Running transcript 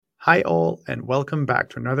Hi, all, and welcome back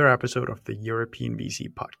to another episode of the European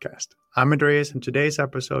VC podcast. I'm Andreas, and today's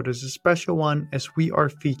episode is a special one as we are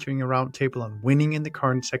featuring a roundtable on winning in the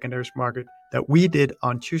current secondaries market that we did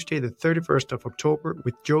on Tuesday, the 31st of October,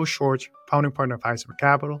 with Joe Schwartz, founding partner of Iceberg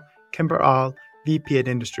Capital, Kemper Ahl, VP at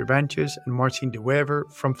Industry Ventures, and Martin de Wever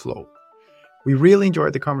from Flow. We really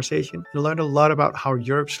enjoyed the conversation and learned a lot about how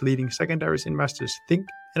Europe's leading secondaries investors think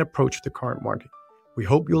and approach the current market. We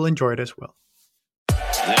hope you'll enjoy it as well.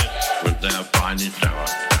 This was their finest hour.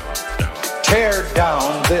 Tear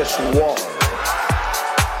down this wall.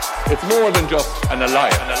 It's more than just an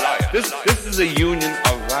alliance. This is a union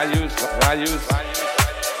of values.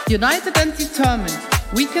 United and determined,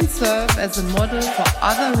 we can serve as a model for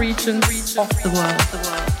other regions of the world.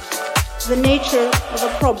 The nature of a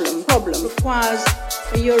problem requires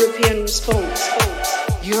a European response.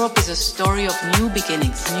 Europe is a story of new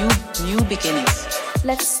beginnings.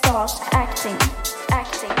 Let's start acting.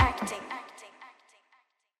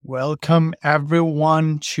 Welcome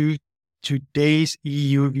everyone to today's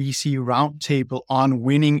EU VC roundtable on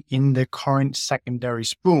winning in the current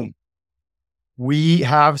secondaries boom. We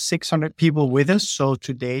have 600 people with us, so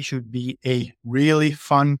today should be a really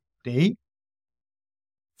fun day.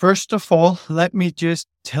 First of all, let me just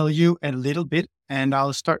tell you a little bit, and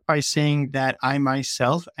I'll start by saying that I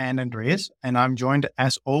myself and Andreas, and I'm joined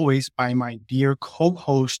as always by my dear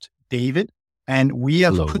co-host, David, and we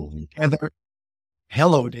have put together...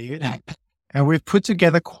 Hello, David. And we've put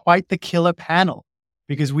together quite the killer panel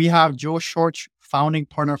because we have Joe Schwartz, founding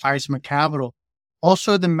partner of Iceberg Capital,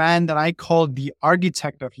 also the man that I call the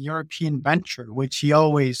architect of European venture, which he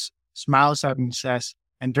always smiles at and says,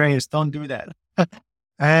 Andreas, don't do that.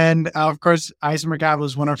 And of course, Iceberg Capital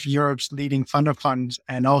is one of Europe's leading fund of funds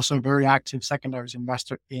and also a very active secondaries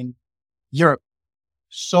investor in Europe.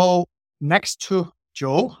 So next to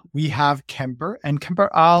Joe, we have Kemper, and Kemper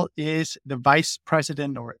Ahl is the vice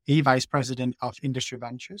president or a vice president of Industry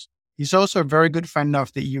Ventures. He's also a very good friend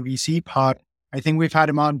of the EUVC pod. I think we've had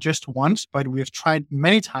him on just once, but we've tried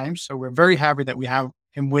many times. So we're very happy that we have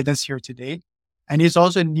him with us here today. And he's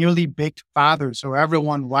also a newly baked father. So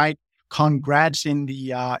everyone, write congrats in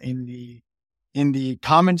the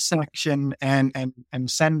comment section and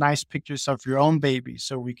send nice pictures of your own baby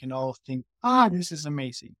so we can all think, this is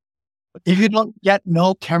amazing. If you don't yet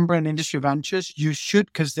know Kemper and Industry Ventures, you should,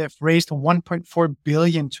 because they've raised $1.4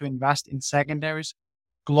 billion to invest in secondaries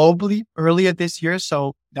globally earlier this year.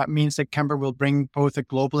 So that means that Kemper will bring both a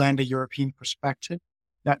global and a European perspective.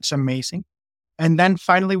 That's amazing. And then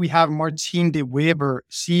finally, we have Martin de Wever,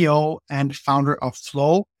 CEO and founder of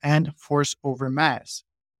Flow and Force Over Mass.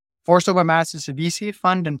 Force Over Mass is a VC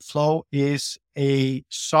fund, and Flow is a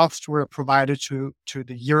software provider to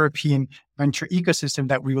the European venture ecosystem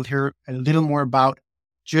that we will hear a little more about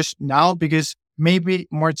just now, because maybe,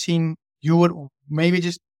 Martin, you would maybe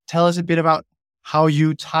just tell us a bit about how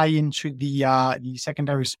you tie into the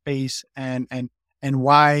secondary space and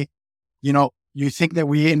why, you think that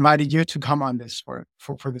we invited you to come on this for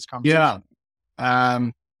this conversation.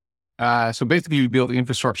 So basically, we build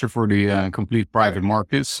infrastructure for the complete private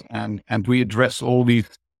markets, and we address all these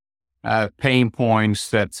pain points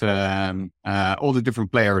that all the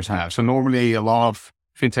different players have. So normally, a lot of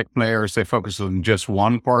fintech players, they focus on just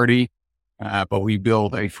one party, but we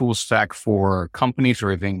build a full stack for companies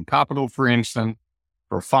raising capital, for instance,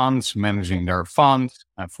 for funds, managing their funds,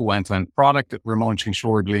 a full end-to-end product that we're launching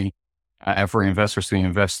shortly, and for investors to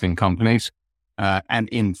invest in companies. And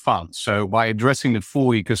in funds. So by addressing the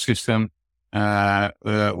full ecosystem,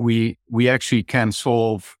 we actually can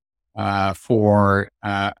solve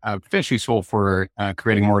potentially solve for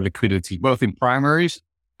creating more liquidity, both in primaries,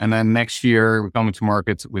 and then next year we're coming to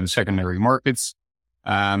market with secondary markets,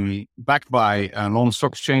 backed by a London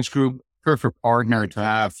Stock Exchange Group, perfect partner to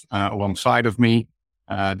have alongside of me.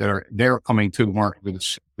 They're coming to market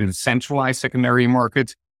with a centralized secondary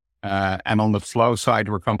market, and on the Flow side,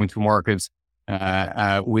 we're coming to market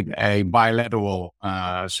with a bilateral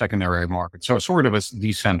secondary market. So sort of a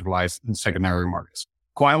decentralized secondary markets.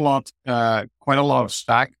 Quite a lot of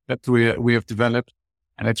stack that we have developed,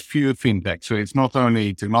 and it's pure fintech. So it's not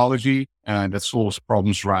only technology that solves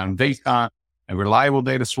problems around data and reliable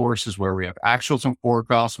data sources where we have actuals and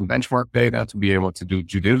forecasts and benchmark data to be able to do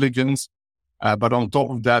due diligence. But on top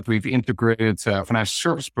of that, we've integrated financial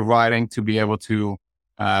service providing to be able to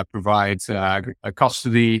provide a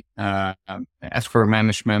custody, escrow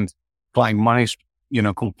management, client money,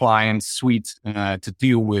 compliance suite to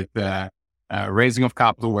deal with raising of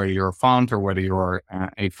capital, whether you're a fund or whether you're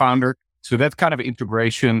a founder. So that kind of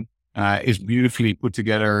integration is beautifully put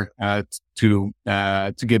together to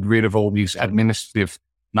get rid of all these administrative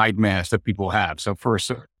nightmares that people have. So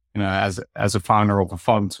first, as a founder of a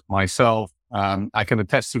fund myself, I can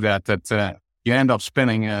attest to that you end up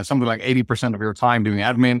spending something like 80% of your time doing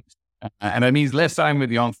admin. And that means less time with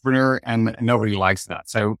the entrepreneur, and nobody likes that.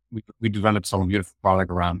 So we developed some beautiful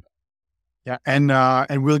product around. Yeah,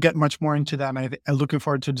 and we'll get much more into that. And I'm looking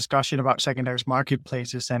forward to a discussion about secondaries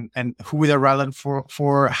marketplaces and who they're relevant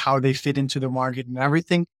for, how they fit into the market and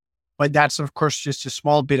everything. But that's, of course, just a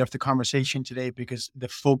small bit of the conversation today, because the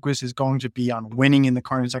focus is going to be on winning in the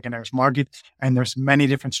current secondaries market. And there's many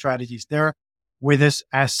different strategies there. With us,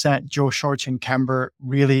 as said, Joe Shorch and Kemper,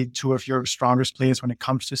 really two of your strongest players when it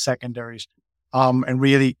comes to secondaries. And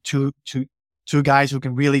really two guys who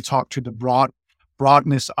can really talk to the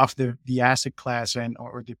broadness of the asset class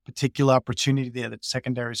or the particular opportunity that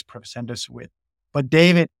secondaries present us with. But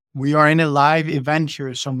David, we are in a live event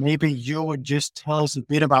here, so maybe you would just tell us a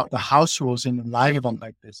bit about the house rules in a live event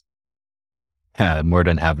like this. More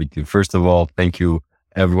than happy to. First of all, thank you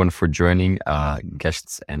everyone for joining,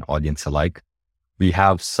 guests and audience alike. We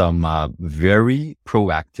have some very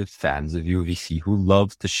proactive fans of UVC who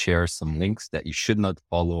love to share some links that you should not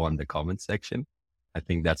follow on the comment section. I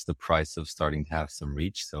think that's the price of starting to have some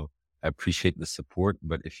reach. So I appreciate the support,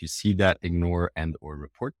 but if you see that, ignore and or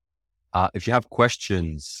report. If you have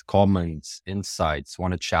questions, comments, insights,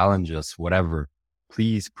 want to challenge us, whatever,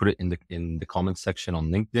 please put it in the comment section on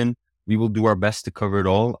LinkedIn. We will do our best to cover it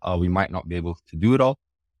all. We might not be able to do it all.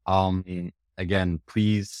 Again,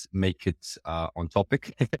 please make it on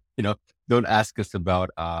topic. Don't ask us about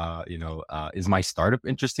is my startup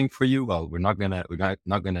interesting for you? Well, we're not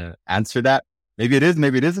gonna answer that. Maybe it is,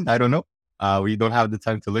 maybe it isn't. I don't know. We don't have the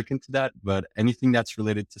time to look into that, but anything that's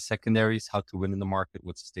related to secondaries, how to win in the market,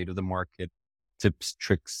 what's the state of the market, tips,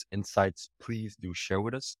 tricks, insights, please do share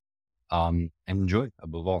with us. And enjoy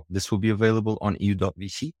above all. This will be available on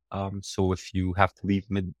eu.vc. So if you have to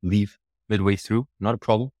leave midway through, not a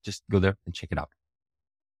problem. Just go there and check it out.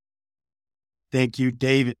 Thank you,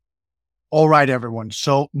 David. All right, everyone.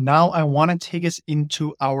 So now I want to take us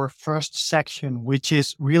into our first section, which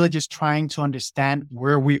is really just trying to understand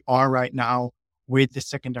where we are right now with the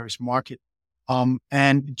secondaries market.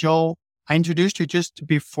 And Joe, I introduced you just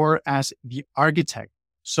before as the architect.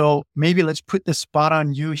 So maybe let's put the spot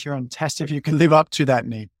on you here and test if you can live up to that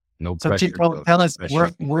name. No so pressure. Chico, tell us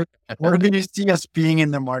where do you see us being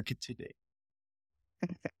in the market today?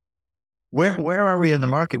 Where are we in the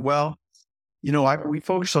market? Well, we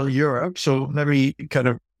focus on Europe, so let me kind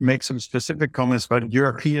of make some specific comments about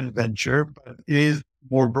European venture, but it is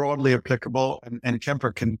more broadly applicable, and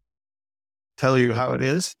Kemper can tell you how it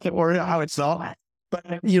is or how it's not. But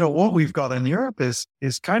what we've got in Europe is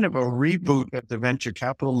kind of a reboot of the venture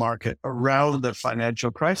capital market around the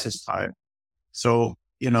financial crisis time. So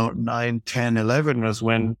 9, 10, 11 was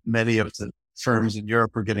when many of the firms in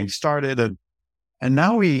Europe were getting started, and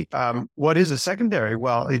now what is a secondary?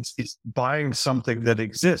 Well, it's buying something that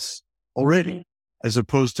exists already, as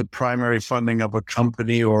opposed to primary funding of a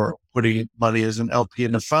company or putting money as an LP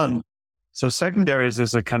in a fund. So secondaries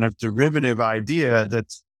is a kind of derivative idea that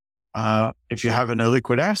if you have an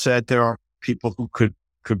illiquid asset, there are people who could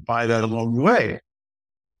buy that along the way.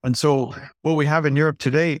 And so what we have in Europe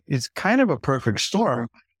today is kind of a perfect storm,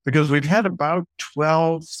 because we've had about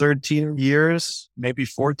 12, 13 years, maybe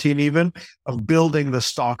 14 even, of building the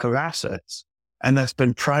stock of assets. And that's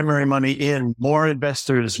been primary money in, more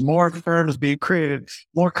investors, more firms being created,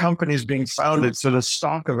 more companies being founded. So the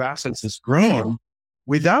stock of assets has grown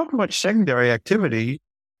without much secondary activity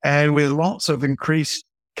and with lots of increased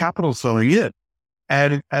capital flowing in.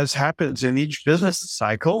 And as happens in each business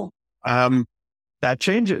cycle, that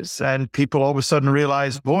changes. And people all of a sudden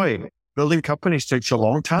realize, boy, building companies takes a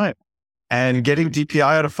long time, and getting DPI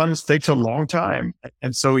out of funds takes a long time.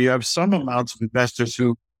 And so you have some amounts of investors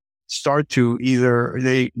who start to either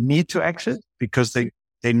they need to exit because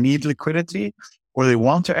they need liquidity, or they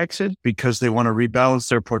want to exit because they want to rebalance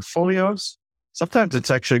their portfolios. Sometimes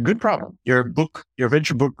it's actually a good problem. Your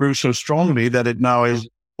venture book grew so strongly that it now is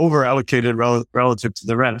over allocated relative to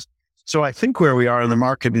the rest. So I think where we are in the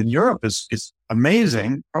market in Europe is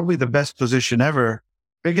amazing, probably the best position ever.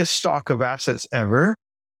 Biggest stock of assets ever,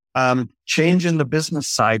 change in the business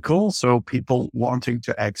cycle, so people wanting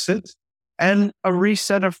to exit, and a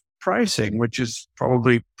reset of pricing, which is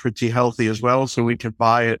probably pretty healthy as well, so we can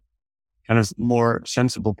buy it kind of more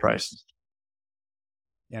sensible prices.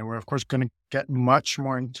 Yeah, we're of course going to get much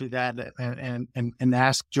more into that and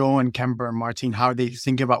ask Joe and Kemper and Martin how they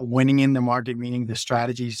think about winning in the market, meaning the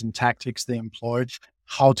strategies and tactics they employ,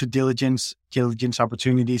 how to diligence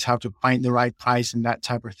opportunities, how to find the right price and that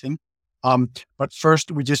type of thing. But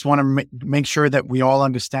first, we just want to make sure that we all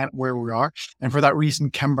understand where we are. And for that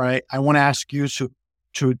reason, Kemper, I want to ask you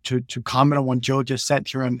to comment on what Joe just said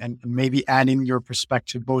here and maybe add in your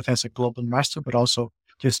perspective, both as a global investor, but also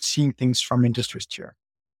just seeing things from industry's chair?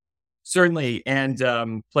 Certainly.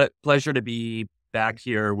 And pleasure to be back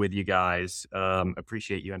here with you guys.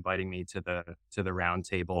 Appreciate you inviting me to the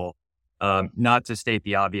roundtable. Not to state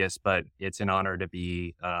the obvious, but it's an honor to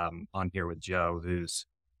be on here with Joe, who's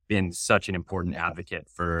been such an important advocate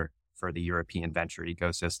for the European venture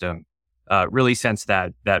ecosystem, really since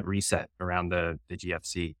that reset around the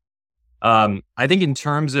GFC. I think in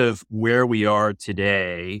terms of where we are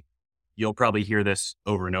today, you'll probably hear this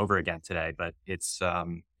over and over again today, but it's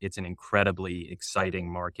an incredibly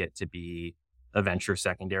exciting market to be a venture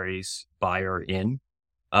secondaries buyer in.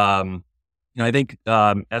 I think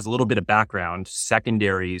as a little bit of background,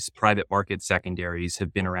 secondaries, private market secondaries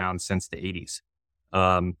have been around since the 80s.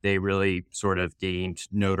 They really sort of gained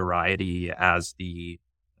notoriety as the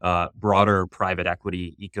broader private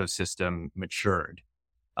equity ecosystem matured.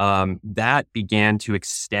 That began to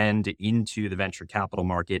extend into the venture capital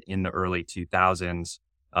market in the early 2000s,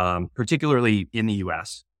 particularly in the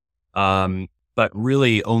US. But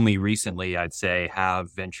really only recently, I'd say,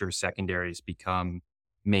 have venture secondaries become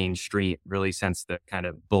mainstream, really since the kind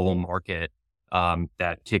of bull market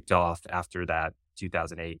that kicked off after that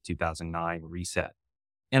 2008, 2009 reset.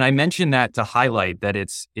 And I mention that to highlight that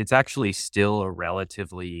it's actually still a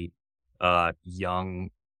relatively young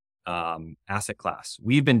asset class.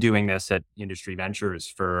 We've been doing this at Industry Ventures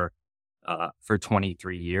for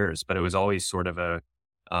 23 years, but it was always sort of a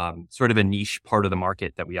niche part of the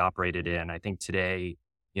market that we operated in. I think today,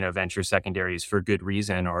 venture secondaries, for good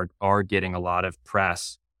reason, are getting a lot of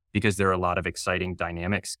press because there are a lot of exciting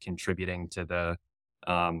dynamics contributing to the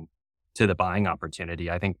buying opportunity.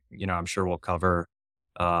 I think, I'm sure we'll cover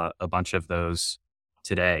a bunch of those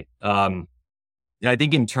today. I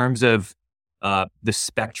think in terms of the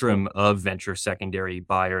spectrum of venture secondary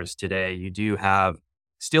buyers today, you do have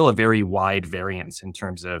still a very wide variance in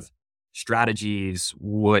terms of strategies,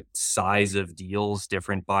 what size of deals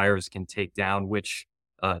different buyers can take down, which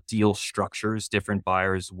deal structures different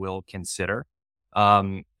buyers will consider.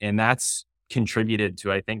 And that's contributed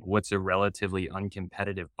to, I think, what's a relatively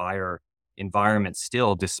uncompetitive buyer environment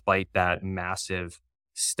still, despite that massive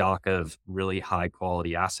stock of really high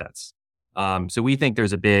quality assets. So we think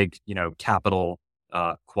there's a big, capital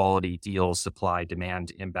quality deal supply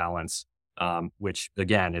demand imbalance, which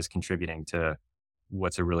again is contributing to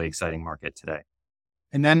what's a really exciting market today.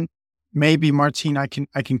 And then maybe Martin, I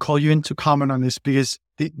can call you in to comment on this, because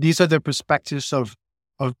these are the perspectives of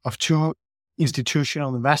two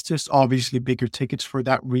institutional investors, obviously bigger tickets for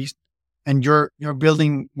that reason. And you're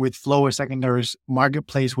building with Flow a secondaries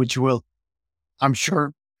marketplace, which will, I'm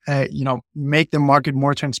sure, make the market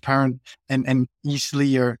more transparent and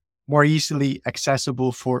easily or more easily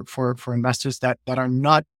accessible for investors that are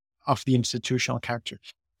not of the institutional character.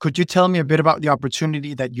 Could you tell me a bit about the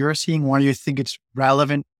opportunity that you're seeing? Why you think it's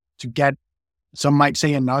relevant to get, some might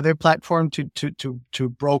say, another platform to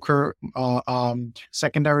broker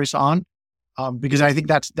secondaries on? Because I think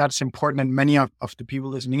that's important, and many of the people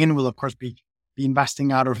listening in will, of course, be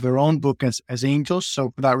investing out of their own book as angels.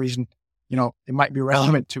 So for that reason, it might be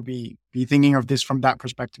relevant to be thinking of this from that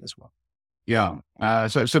perspective as well. Yeah.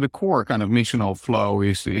 So the core kind of mission of Flow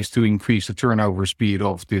is to increase the turnover speed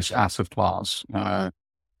of this asset class.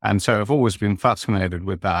 And so I've always been fascinated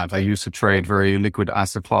with that. I used to trade very liquid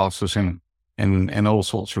asset classes in all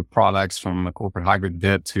sorts of products, from corporate hybrid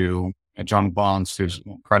debt to junk bonds to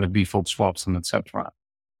credit default swaps and etc.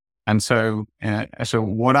 And so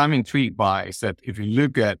what I'm intrigued by is that if you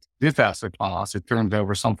look at this asset class, it turns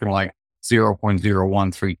over something like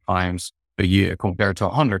 0.013 times a year compared to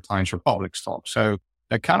 100 times for public stock. So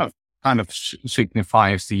that kind of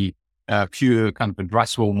signifies the pure kind of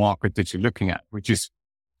addressable market that you're looking at, which is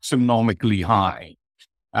astronomically high.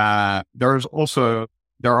 There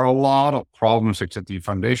are a lot of problems at the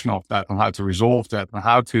foundation of that, and how to resolve that, and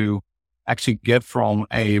how to actually get from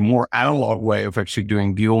a more analog way of actually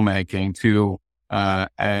doing deal making to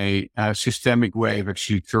a systemic way of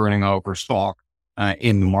actually turning over stock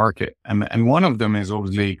in the market. And one of them is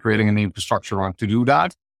obviously creating an infrastructure to do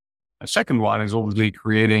that. A second one is obviously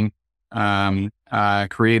having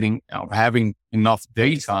enough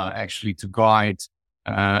data actually to guide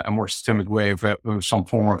a more systemic way of some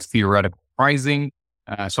form of theoretical pricing,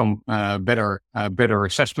 some better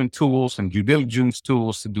assessment tools and due diligence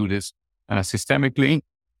tools to do this systemically.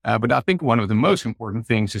 But I think one of the most important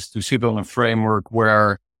things is to sit on a framework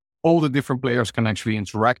where all the different players can actually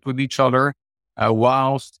interact with each other,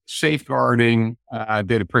 whilst safeguarding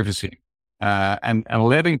data privacy and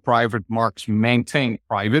letting private markets maintain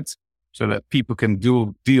private, so that people can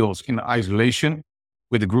do deals in isolation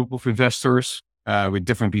with a group of investors, with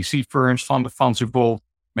different VC firms, fund of funds involved,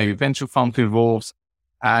 maybe venture funds involved.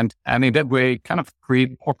 And in that way, kind of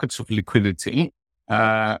create pockets of liquidity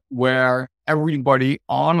where everybody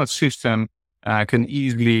on a system can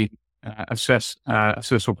easily assess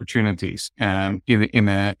opportunities in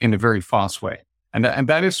a very fast way. And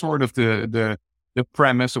that is sort of the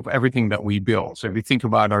premise of everything that we build. So if you think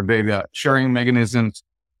about our data sharing mechanisms,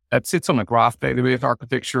 that sits on a graph database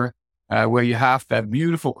architecture where you have that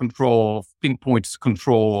beautiful control, pinpoint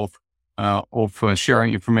control of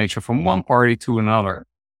sharing information from one party to another.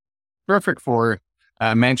 Perfect for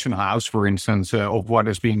Mansion House, for instance, of what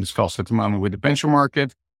is being discussed at the moment with the venture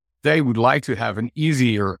market. They would like to have an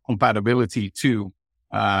easier compatibility to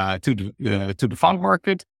the fund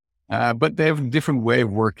market, but they have a different way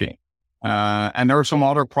of working. And there are some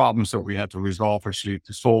other problems that we had to resolve actually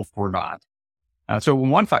to solve for that. So on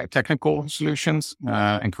one side, technical solutions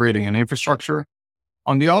and creating an infrastructure.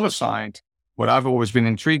 On the other side, what I've always been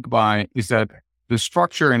intrigued by is that the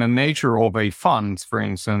structure and the nature of a fund, for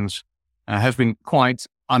instance, has been quite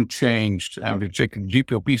unchanged. If you take a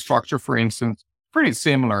GPLP structure, for instance, pretty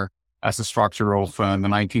similar as the structure of the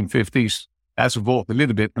 1950s. Has evolved a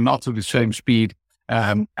little bit, but not to the same speed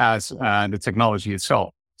as the technology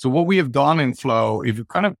itself. So what we have done in Flow, if you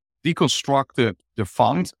kind of deconstruct the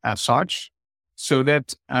fund as such, so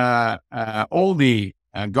that all the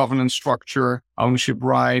governance structure, ownership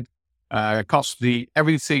right, custody,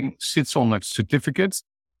 everything sits on a certificate,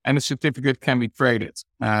 and the certificate can be traded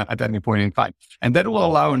at any point in time. And that will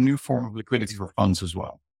allow a new form of liquidity for funds as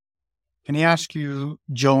well. Can I ask you,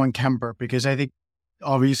 Joe and Kemper, because I think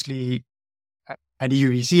obviously at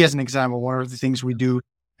EUVC as an example, one of the things we do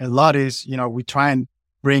a lot is, we try and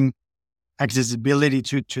bring accessibility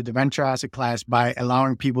to the venture asset class by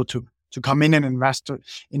allowing people to come in and invest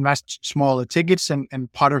smaller tickets.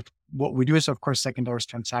 And part of what we do is, of course, secondaries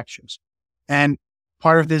transactions. And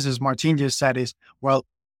part of this, as Martin just said, is, well,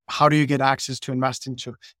 how do you get access to invest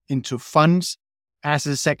into funds as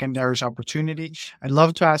a secondaries opportunity? I'd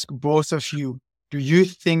love to ask both of you, do you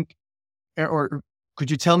think, or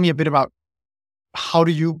could you tell me a bit about how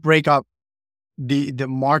do you break up the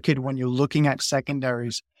market when you're looking at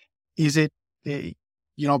secondaries? Is it,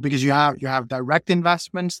 because you have direct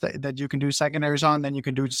investments that you can do secondaries on, then you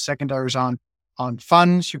can do secondaries on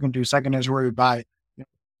funds. You can do secondaries where you buy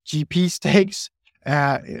GP stakes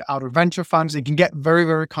out of venture funds. It can get very,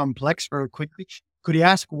 very complex very quickly. Could you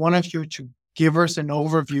ask one of you to give us an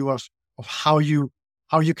overview of how you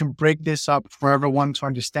can break this up for everyone to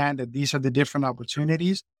understand that these are the different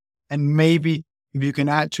opportunities, and maybe if you can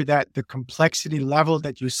add to that the complexity level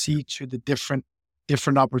that you see to the different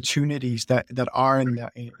opportunities that are in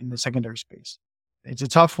the secondary space? It's a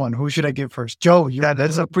tough one. Who should I give first? Joe,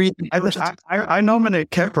 that's a I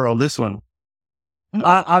nominate Kemper on this one.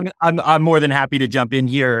 I'm more than happy to jump in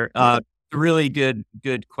here. Really good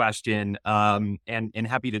question. And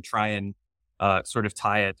happy to try and sort of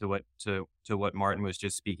tie it to what Martin was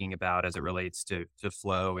just speaking about as it relates to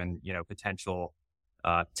Flow and potential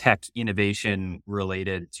tech innovation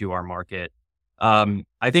related to our market.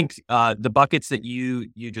 I think the buckets that you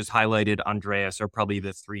just highlighted, Andreas, are probably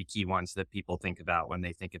the three key ones that people think about when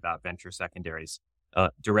they think about venture secondaries: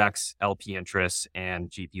 directs, LP interests, and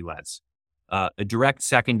GP leds. A direct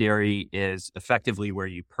secondary is effectively where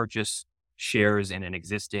you purchase shares in an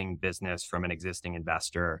existing business from an existing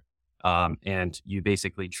investor, and you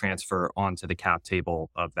basically transfer onto the cap table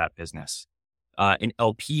of that business. An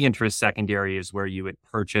LP interest secondary is where you would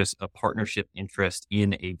purchase a partnership interest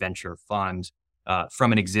in a venture fund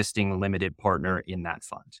from an existing limited partner in that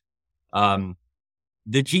fund.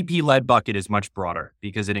 The GP-led bucket is much broader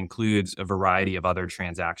because it includes a variety of other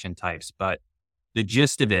transaction types, but the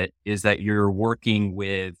gist of it is that you're working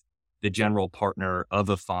with the general partner of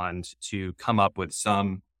a fund to come up with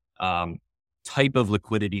some type of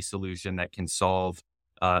liquidity solution that can solve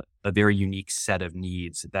a very unique set of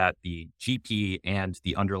needs that the GP and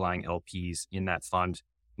the underlying LPs in that fund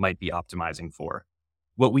might be optimizing for.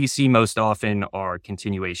 What we see most often are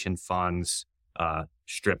continuation funds,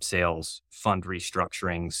 strip sales, fund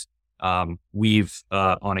restructurings. We've,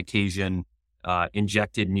 on occasion,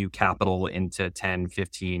 injected new capital into 10,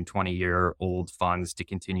 15, 20-year-old funds to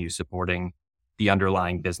continue supporting the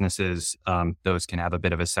underlying businesses. Those can have a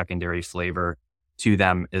bit of a secondary flavor to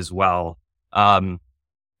them as well.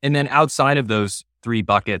 And then outside of those three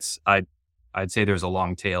buckets, I'd say there's a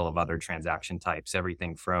long tail of other transaction types,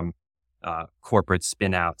 everything from corporate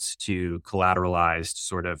spinouts to collateralized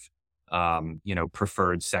sort of,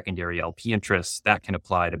 preferred secondary LP interests that can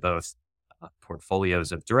apply to both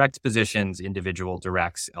portfolios of direct positions, individual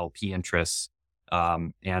directs, LP interests,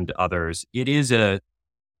 and others. It is a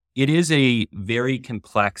it is a very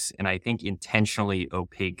complex and I think intentionally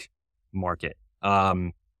opaque market.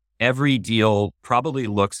 Every deal probably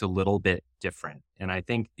looks a little bit different. And I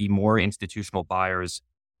think the more institutional buyers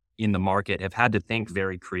in the market have had to think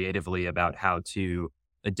very creatively about how to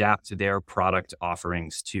adapt their product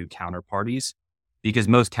offerings to counterparties, because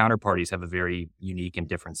most counterparties have a very unique and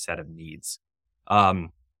different set of needs.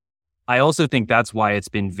 I also think that's why it's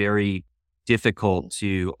been very difficult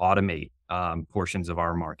to automate portions of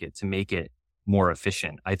our market to make it more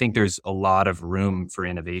efficient. I think there's a lot of room for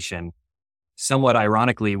innovation. Somewhat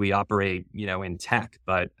ironically, we operate, in tech,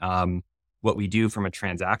 but what we do from a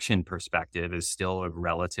transaction perspective is still a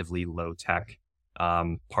relatively low tech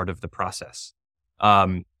part of the process.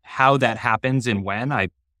 How that happens and when,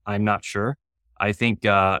 I'm not sure. I think,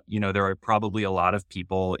 there are probably a lot of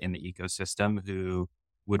people in the ecosystem who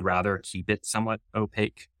would rather keep it somewhat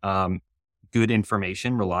opaque. Good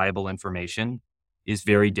information, reliable information is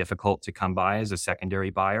very difficult to come by as a secondary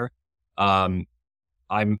buyer. I'm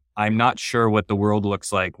not sure what the world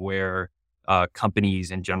looks like where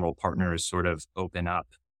companies and general partners sort of open up,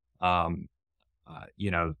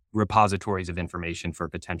 repositories of information for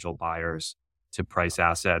potential buyers to price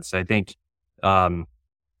assets. I think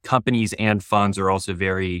companies and funds are also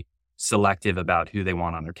very selective about who they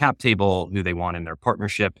want on their cap table, who they want in their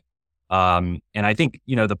partnership. And I think,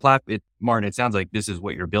 Martin, it sounds like this is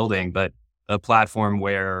what you're building, but a platform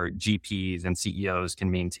where GPs and CEOs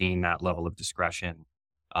can maintain that level of discretion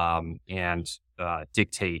and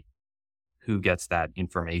dictate who gets that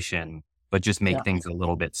information, but just make things a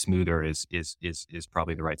little bit smoother is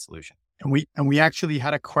probably the right solution. And we actually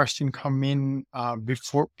had a question come in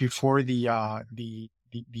before the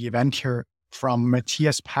event here from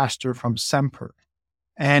Matthias Pastor from Semper,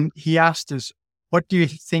 and he asked us, what do you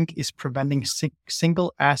think is preventing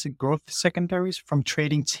single asset growth secondaries from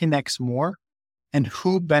trading 10x more? And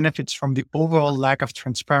who benefits from the overall lack of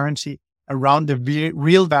transparency around the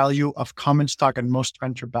real value of common stock and most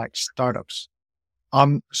venture-backed startups?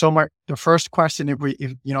 So the first question, if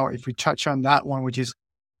we touch on that one, which is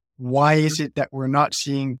why is it that we're not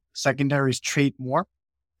seeing secondaries trade more?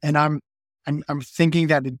 And I'm thinking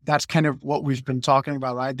that that's kind of what we've been talking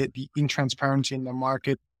about, right? That the intransparency in the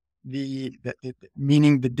market,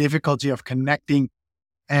 meaning the difficulty of connecting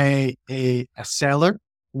a seller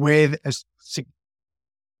with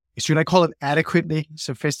should I call it adequately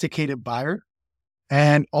sophisticated buyer,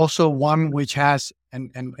 and also one which has,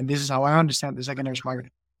 and this is how I understand the secondaries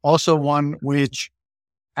market, also one which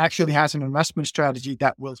actually has an investment strategy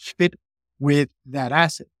that will fit with that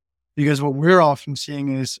asset. Because what we're often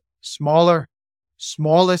seeing is smaller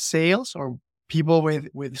sales or people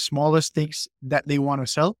with smaller stakes that they want to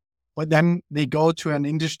sell, but then they go to an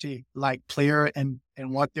industry like player and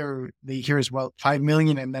what they hear is, well, 5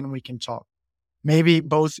 million, and then we can talk. Maybe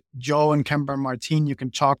both Joe and Kemper and Martin, you can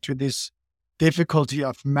talk to this difficulty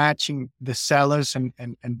of matching the sellers and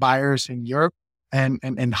buyers in Europe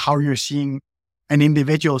and how you're seeing an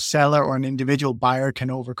individual seller or an individual buyer can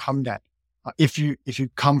overcome that. If you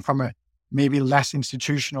come from a maybe less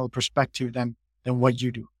institutional perspective than what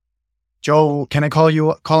you do. Joe, can I call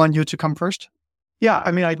on you to come first? Yeah,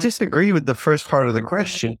 I disagree with the first part of the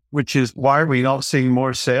question, which is why are we not seeing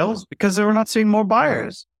more sales? Because we're not seeing more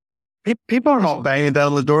buyers. People are not banging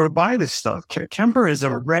down the door to buy this stuff. Kemper is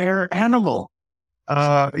a rare animal,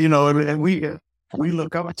 and we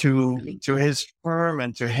look up to his firm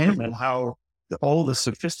and to him and how all the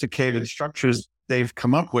sophisticated structures they've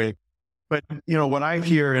come up with. But what I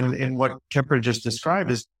hear in what Kemper just described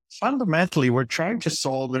is fundamentally we're trying to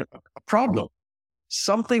solve a problem.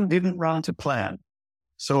 Something didn't run to plan.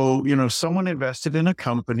 So, someone invested in a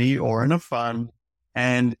company or in a fund,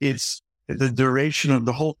 and the duration of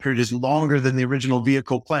the whole period is longer than the original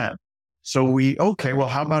vehicle plan. So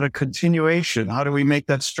how about a continuation? How do we make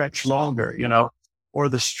that stretch longer? Or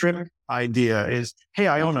the strip idea is, hey,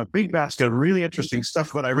 I own a big basket of really interesting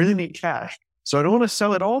stuff, but I really need cash. So I don't want to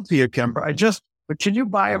sell it all to you, Kemper. But can you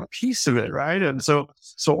buy a piece of it, right? And so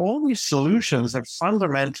all these solutions have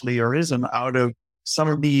fundamentally arisen out of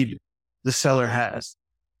some need the seller has.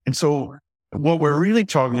 And so what we're really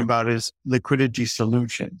talking about is liquidity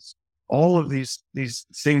solutions. All of these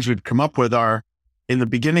things we'd come up with are, in the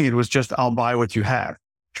beginning, it was just, I'll buy what you have.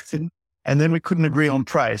 And then we couldn't agree on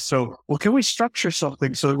price. So, can we structure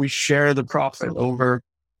something so that we share the profit over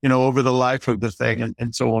the life of the thing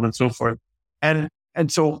and so on and so forth. And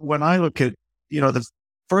so when I look at, the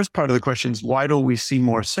first part of the question is, why don't we see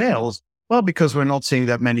more sales? Well, because we're not seeing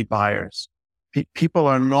that many buyers. People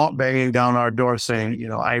are not banging down our door saying,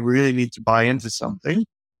 I really need to buy into something.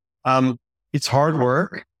 It's hard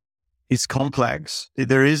work. It's complex.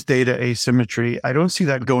 There is data asymmetry. I don't see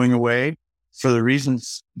that going away for the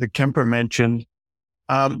reasons that Kemper mentioned.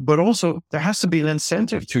 But also there has to be an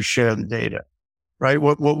incentive to share the data, right?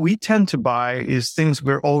 What we tend to buy is things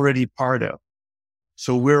we're already part of.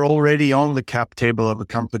 So we're already on the cap table of a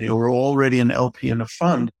company, or we're already an LP in a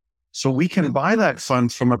fund. So we can buy that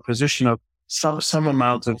fund from a position of some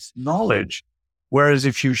amount of knowledge. Whereas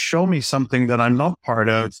if you show me something that I'm not part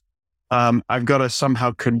of, I've got to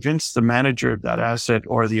somehow convince the manager of that asset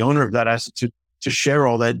or the owner of that asset to share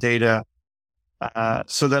all that data,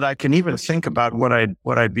 so that I can even think about what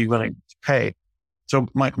I'd be willing to pay. So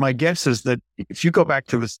my guess is that if you go back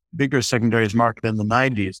to this bigger secondaries market in the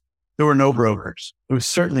 90s, there were no brokers. There was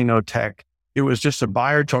certainly no tech. It was just a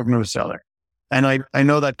buyer talking to a seller. And I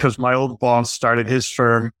know that because my old boss started his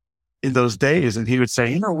firm in those days, and he would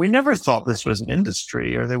say, we never thought this was an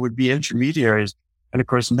industry, or there would be intermediaries. And of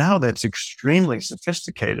course, now that's extremely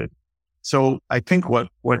sophisticated. So I think what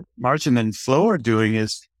Martin and Flo are doing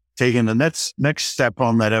is taking the next step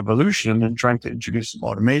on that evolution and trying to introduce some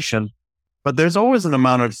automation. But there's always an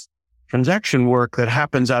amount of transaction work that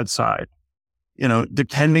happens outside,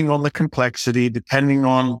 depending on the complexity, depending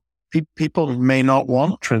on people may not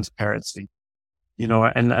want transparency,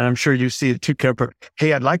 and I'm sure you see it too, Kemper.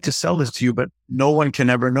 Hey, I'd like to sell this to you, but no one can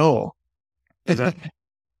ever know.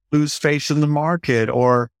 Lose face in the market,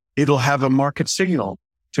 or it'll have a market signal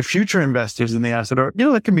to future investors in the asset, or,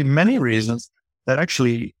 there can be many reasons that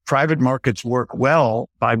actually private markets work well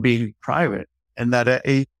by being private, and that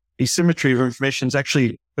a asymmetry of information is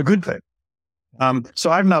actually a good thing.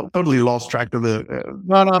 So I've now totally lost track of the.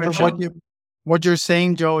 But what you're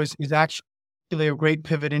saying, Joe, is actually a great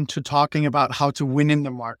pivot into talking about how to win in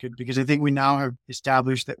the market, because I think we now have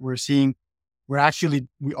established that we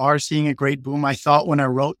are seeing a great boom. I thought when I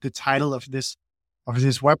wrote the title of this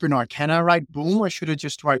webinar, can I write boom or should I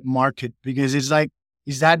just write market? Because it's like,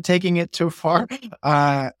 is that taking it too far?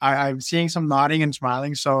 I'm seeing some nodding and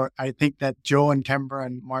smiling. So I think that Joe and Kemper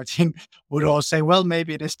and Martin would all say, well,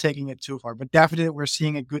 maybe it is taking it too far. But definitely we're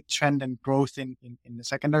seeing a good trend and growth in the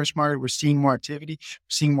secondaries market. We're seeing more activity, we're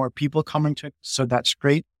seeing more people coming to it. So that's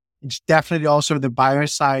great. It's definitely also the buyer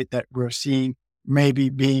side that we're seeing maybe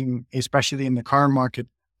being, especially in the current market,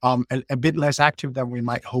 a bit less active than we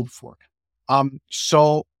might hope for.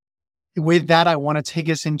 So with that, I want to take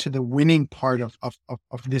us into the winning part of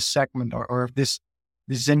this segment or of this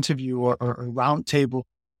interview or roundtable,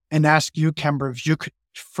 and ask you, Kemper, if you could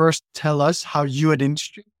first tell us how you at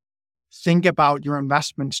Industry think about your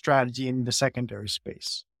investment strategy in the secondary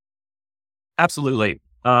space. Absolutely.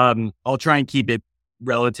 I'll try and keep it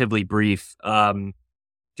relatively brief.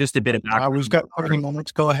 Just a bit of background. We've got 30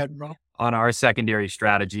 moments. Go ahead, bro. On our secondary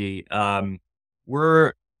strategy,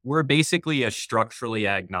 we're basically a structurally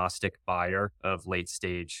agnostic buyer of late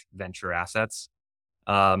stage venture assets.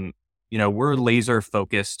 We're laser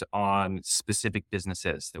focused on specific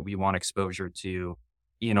businesses that we want exposure to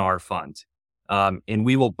in our fund. And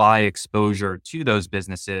we will buy exposure to those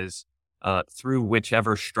businesses through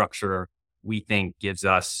whichever structure we think gives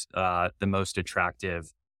us the most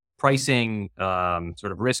attractive pricing,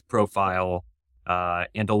 sort of risk profile,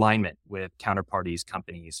 and alignment with counterparties,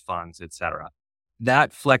 companies, funds, et cetera.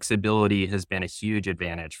 That flexibility has been a huge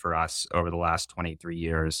advantage for us over the last 23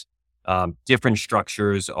 years. Different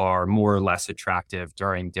structures are more or less attractive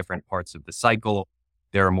during different parts of the cycle.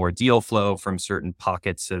 There are more deal flow from certain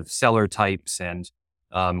pockets of seller types, and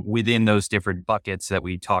within those different buckets that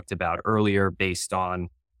we talked about earlier, based on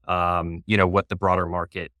what the broader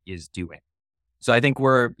market is doing. So I think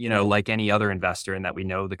we're like any other investor in that we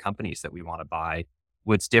know the companies that we want to buy.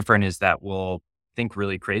 What's different is that we'll think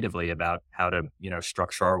really creatively about how to,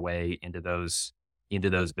 structure our way into those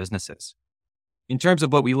businesses. In terms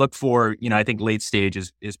of what we look for, I think late stage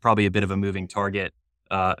is probably a bit of a moving target,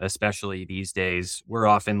 especially these days. We're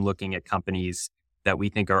often looking at companies that we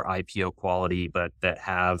think are IPO quality, but that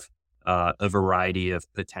have a variety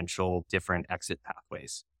of potential different exit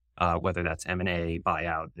pathways, whether that's M&A,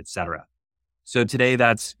 buyout, et cetera. So today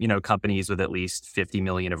that's, companies with at least 50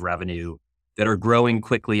 million of revenue that are growing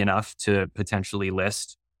quickly enough to potentially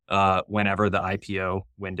list whenever the IPO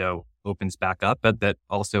window opens back up, but that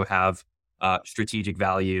also have strategic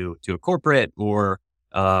value to a corporate or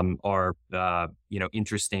are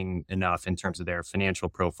interesting enough in terms of their financial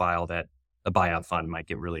profile that a buyout fund might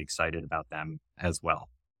get really excited about them as well.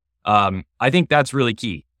 I think that's really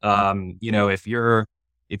key.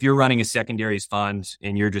 If you're running a secondaries fund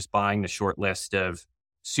and you're just buying the short list of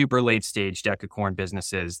super late stage decacorn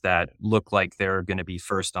businesses that look like they're going to be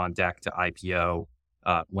first on deck to IPO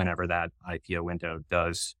whenever that IPO window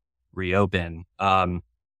does reopen,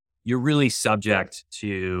 you're really subject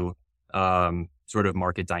to sort of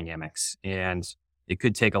market dynamics. And it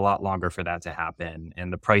could take a lot longer for that to happen.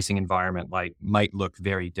 And the pricing environment might look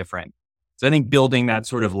very different. So I think building that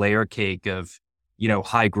sort of layer cake of,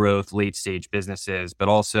 high growth, late stage businesses, but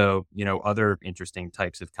also, other interesting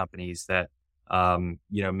types of companies that,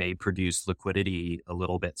 may produce liquidity a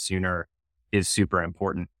little bit sooner is super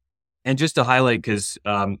important. And just to highlight, because,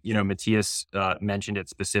 Matthias mentioned it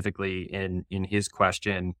specifically in his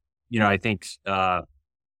question, I think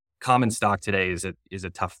common stock today is a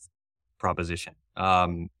tough proposition.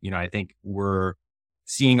 I think we're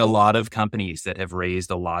seeing a lot of companies that have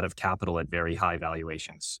raised a lot of capital at very high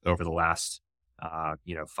valuations over the last,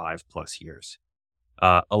 5+ years.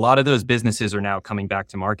 A lot of those businesses are now coming back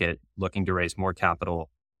to market looking to raise more capital.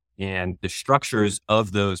 And the structures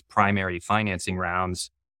of those primary financing rounds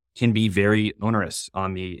can be very onerous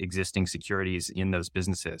on the existing securities in those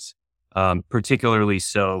businesses, particularly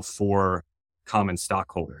so for common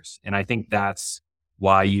stockholders. And I think that's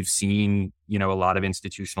why you've seen, a lot of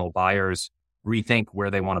institutional buyers rethink where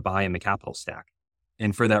they want to buy in the capital stack.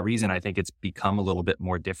 And for that reason, I think it's become a little bit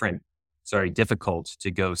more difficult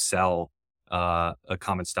to go sell a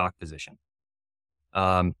common stock position.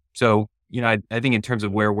 So, I think in terms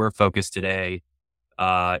of where we're focused today,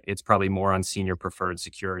 it's probably more on senior preferred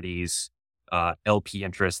securities, LP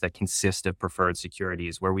interests that consist of preferred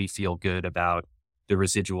securities, where we feel good about the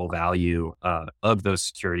residual value of those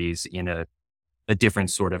securities in a different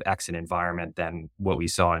sort of exit environment than what we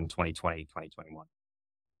saw in 2020, 2021.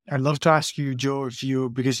 I'd love to ask you, Joe,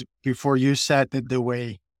 because before you said that the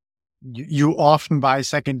way you often buy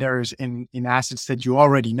secondaries in assets that you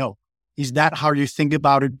already know. Is that how you think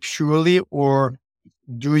about it purely, or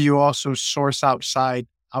do you also source outside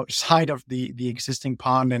of the existing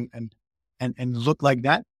pond and look like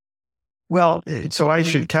that? Well, so I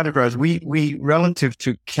should categorize. We relative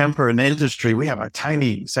to Kemper and industry, we have a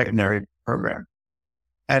tiny secondary program.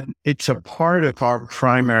 And it's a part of our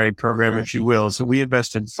primary program, if you will. So we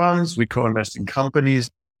invest in funds, we co-invest in companies.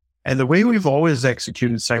 And the way we've always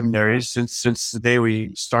executed secondaries since the day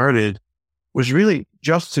we started was really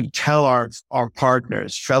just to tell our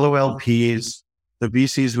partners, fellow LPs, the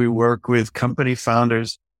VCs we work with, company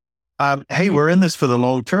founders, hey, we're in this for the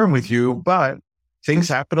long term with you, but things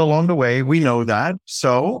happen along the way. We know that.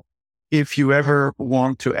 So if you ever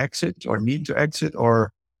want to exit or need to exit,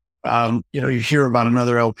 or, you hear about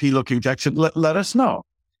another LP looking to exit, let us know.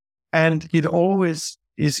 And it always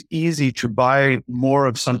is easy to buy more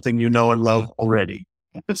of something you know and love already.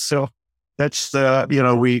 So that's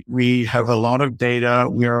we have a lot of data.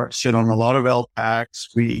 We sit on a lot of LPACs.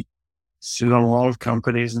 We sit on a lot of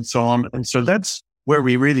companies and so on. And so that's where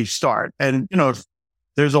we really start. And,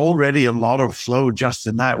 there's already a lot of flow just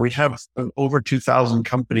in that. We have over 2,000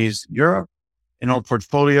 companies in Europe in our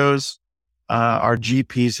portfolios. Our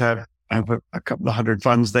GPs have a couple of hundred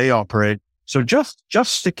funds they operate. So just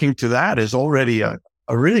sticking to that is already a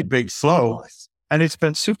really big flow. And it's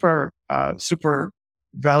been super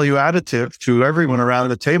value additive to everyone around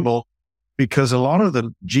the table, because a lot of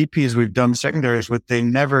the GPs we've done secondaries with, they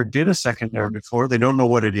never did a secondary before. They don't know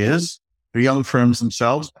what it is. They're young firms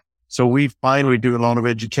themselves. So we do a lot of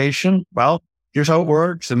education. Well, here's how it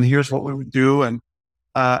works, and here's what we would do. And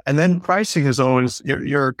then pricing is always,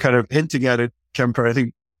 you're kind of hinting at it, Kemper. I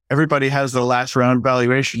think everybody has the last round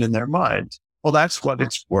valuation in their mind. Well, that's what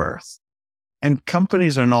it's worth. And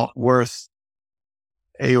companies are not worth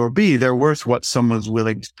A or B. They're worth what someone's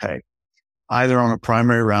willing to pay, either on a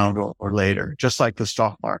primary round or later, just like the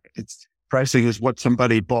stock market. Pricing is what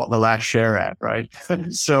somebody bought the last share at, right?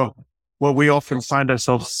 So what we often find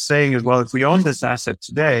ourselves saying is, well, if we own this asset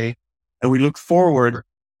today and we look forward,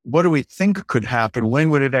 what do we think could happen?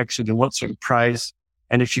 When would it exit, and what sort of price?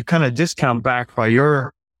 And if you kind of discount back by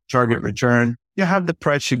your target return, you have the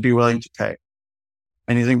price you'd be willing to pay.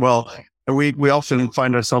 And you think, well, we often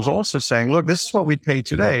find ourselves also saying, look, this is what we'd pay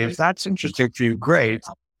today. If that's interesting for you, great.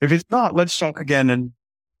 If it's not, let's talk again in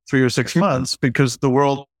 3 or 6 months, because the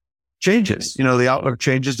world changes. The outlook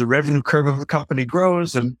changes, the revenue curve of the company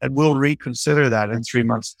grows, and we'll reconsider that in 3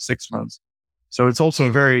 months, 6 months. So it's also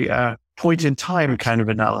a very point in time kind of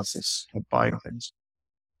analysis of buying things.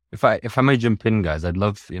 If I may jump in, guys, I'd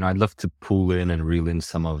love to pull in and reel in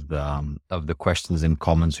some of the questions and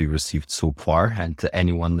comments we received so far. And to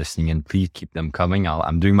anyone listening in, please keep them coming.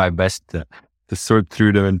 I'm doing my best to sort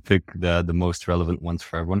through them and pick the most relevant ones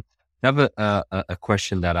for everyone. I have a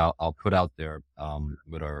question that I'll put out there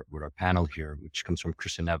with our panel here, which comes from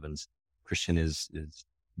Christian Evans. Christian is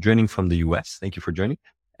joining from the US. Thank you for joining.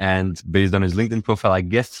 And based on his LinkedIn profile, I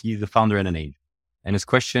guess he's a founder and an agent. And his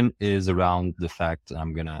question is around the fact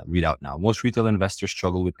I'm going to read out now. Most retail investors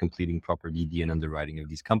struggle with completing proper DD and underwriting of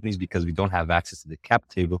these companies because we don't have access to the cap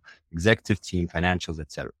table, executive team, financials,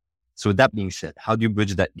 etc. So with that being said, how do you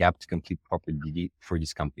bridge that gap to complete proper DD for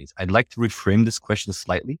these companies? I'd like to reframe this question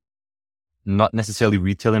slightly. Not necessarily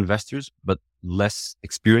retail investors, but less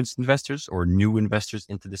experienced investors or new investors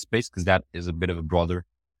into the space, because that is a bit of a broader,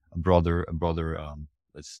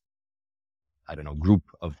 group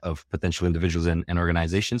of potential individuals and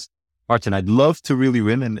organizations. Martin, I'd love to really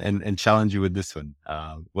win and challenge you with this one.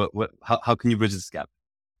 How can you bridge this gap?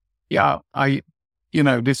 Yeah,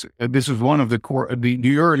 this is one of the core,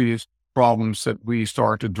 the earliest problems that we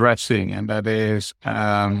start addressing, and that is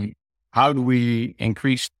how do we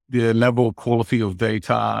increase the level of quality of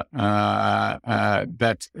data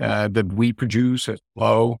that we produce at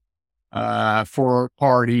Flow for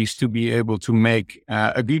parties to be able to make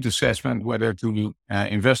a good assessment whether to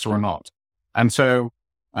invest or not. And so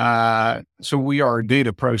we are a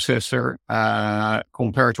data processor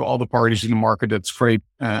compared to all the parties in the market that scrape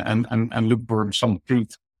and look for some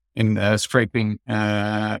truth in scraping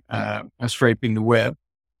the web.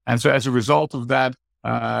 And so as a result of that,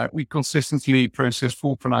 we consistently process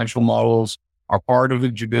full financial models, are part of the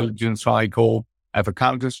due diligence cycle, have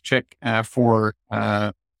accountants check for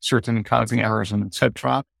certain accounting errors and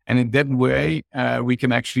etc. And in that way, we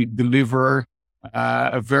can actually deliver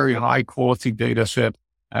a very high quality data set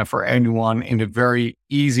for anyone in a very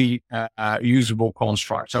easy, usable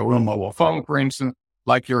construct. So on mobile phone, for instance,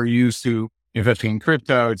 like you're used to investing in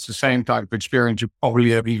crypto, it's the same type of experience. You probably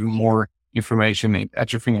have even more information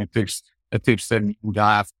at your fingertips that you would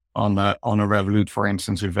have on a Revolut, for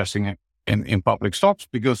instance, investing in public stocks,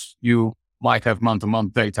 because you might have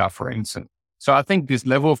month-to-month data, for instance. So I think this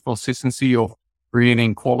level of consistency of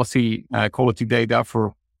creating quality data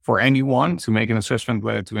for anyone to make an assessment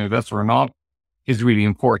whether to invest or not is really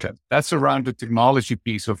important. That's around the technology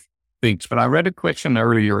piece of things. But I read a question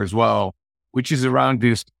earlier as well, which is around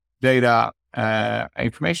this data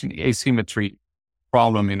information asymmetry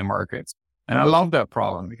problem in the market. And I love that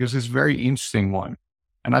problem because it's a very interesting one.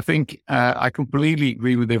 And I think I completely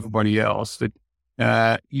agree with everybody else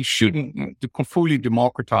that you shouldn't fully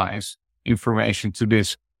democratize information to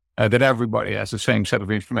this, that everybody has the same set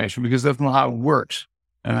of information, because that's not how it works.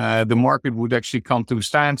 The market would actually come to a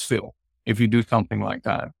standstill if you do something like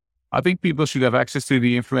that. I think people should have access to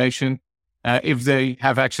the information if they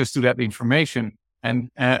have access to that information.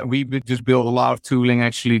 And we would just build a lot of tooling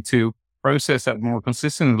actually to process that more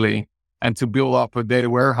consistently and to build up a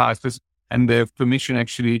data warehouses and the permission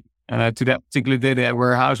actually to that particular data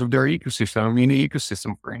warehouse of their ecosystem. I mean, the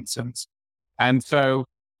ecosystem, for instance. And so,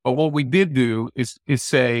 but what we did do is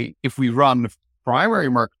say, if we run the primary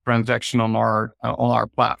market transaction on our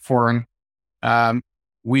platform,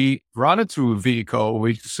 we run it through a vehicle,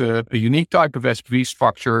 which is a unique type of SPV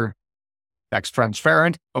structure that's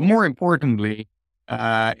transparent, but more importantly,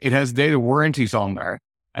 it has data warranties on there,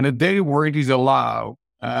 and the data warranties allow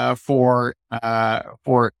for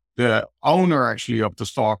the owner actually of the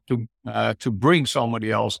stock to bring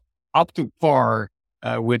somebody else up to par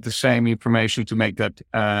with the same information to make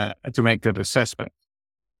that assessment.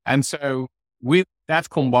 And so with that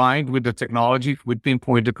combined with the technology, with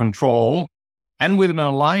pinpointed control, and with an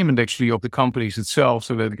alignment actually of the companies itself,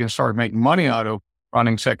 so that they can start making money out of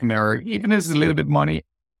running secondary, even if it's a little bit money.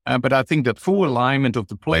 But I think that full alignment of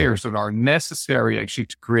the players that are necessary actually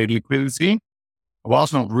to create liquidity,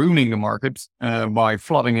 whilst not ruining the market by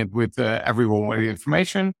flooding it with everyone with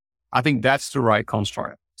information, I think that's the right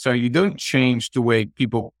construct. So you don't change the way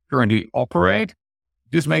people currently operate.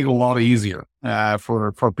 Just make it a lot easier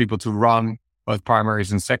for people to run both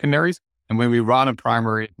primaries and secondaries. And when we run a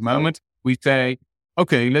primary at the moment, we say,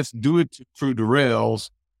 okay, let's do it through the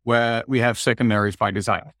rails where we have secondaries by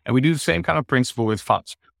design. And we do the same kind of principle with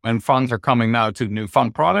funds. When funds are coming now to new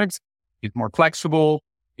fund products, it's more flexible.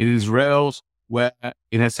 It is rails where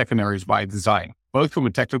it has secondaries by design, both from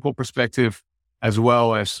a technical perspective as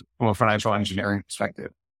well as from a financial engineering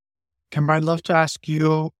perspective. Kemper, I'd love to ask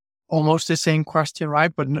you almost the same question,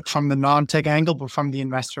 right? But from the non-tech angle, but from the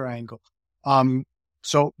investor angle.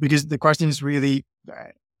 So because the question is really,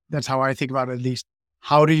 that's how I think about it at least.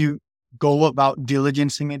 How do you go about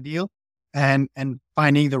diligencing a deal and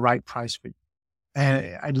finding the right price for you?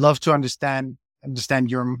 And I'd love to understand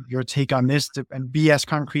your take on this and be as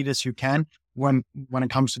concrete as you can when it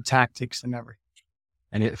comes to tactics and everything.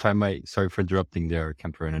 And if I might, sorry for interrupting there,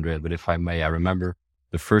 Kemper and Andrea, but if I may, I remember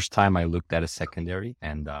the first time I looked at a secondary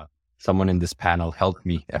and someone in this panel helped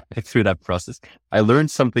me through that process. I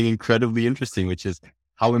learned something incredibly interesting, which is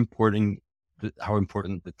how important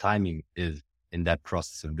the timing is in that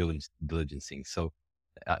process of diligencing. So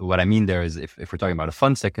what I mean there is if we're talking about a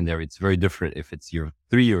fund secondary, it's very different if it's year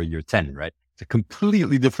 3 or year 10, right? It's a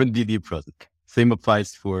completely different DD process. Same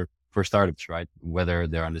applies for startups, right? Whether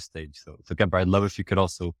they're on the stage. So Kemper, I'd love if you could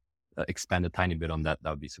also expand a tiny bit on that.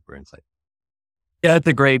 That would be super insightful. Yeah, that's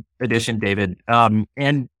a great addition, David.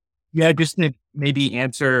 And yeah, just to maybe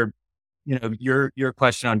answer, your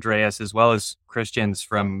question, Andreas, as well as Christian's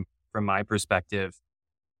from my perspective.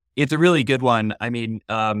 It's a really good one. I mean,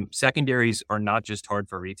 secondaries are not just hard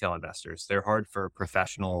for retail investors; they're hard for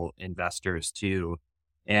professional investors too.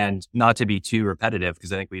 And not to be too repetitive,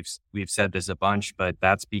 because I think we've said this a bunch, but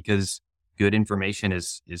that's because good information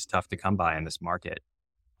is tough to come by in this market.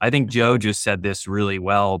 I think Joe just said this really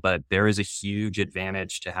well, but there is a huge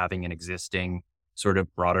advantage to having an existing sort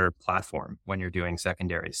of broader platform when you're doing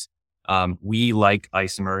secondaries. We, like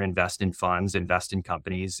Isomer, invest in funds, invest in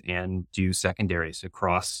companies, and do secondaries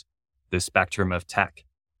across the spectrum of tech.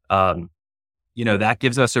 That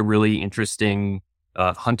gives us a really interesting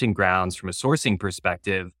hunting grounds from a sourcing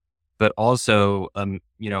perspective, but also,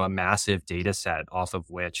 a massive data set off of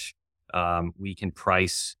which we can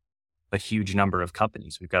price a huge number of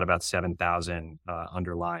companies. We've got about 7,000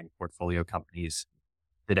 underlying portfolio companies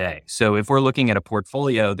today. So if we're looking at a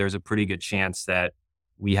portfolio, there's a pretty good chance that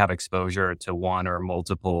we have exposure to one or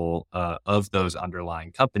multiple of those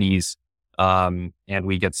underlying companies. And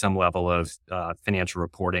we get some level of financial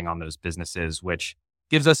reporting on those businesses, which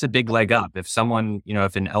gives us a big leg up. If someone,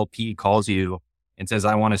 if an LP calls you and says,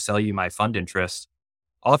 I want to sell you my fund interest,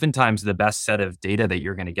 oftentimes the best set of data that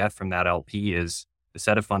you're going to get from that LP is the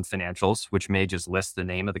set of fund financials, which may just list the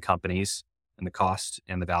name of the companies and the cost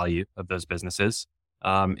and the value of those businesses,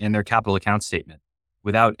 and their capital account statement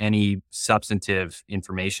without any substantive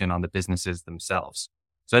information on the businesses themselves.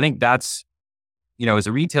 So I think that's, as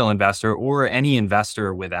a retail investor or any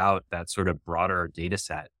investor without that sort of broader data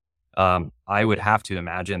set, I would have to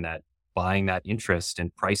imagine that buying that interest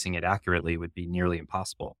and pricing it accurately would be nearly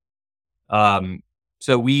impossible.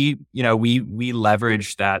 So we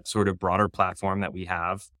leverage that sort of broader platform that we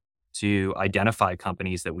have to identify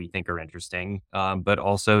companies that we think are interesting, but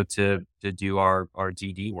also to do our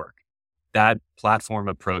DD work. That platform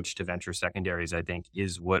approach to venture secondaries, I think,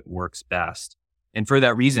 is what works best. And for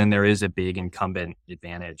that reason, there is a big incumbent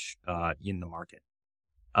advantage in the market.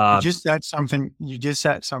 You just said something,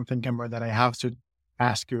 Kimber, that I have to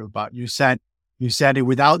ask you about. You said it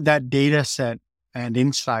without that data set and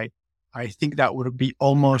insight, I think that would be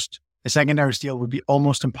a secondary deal would be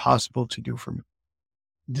almost impossible to do for me.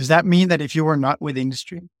 Does that mean that if you were not with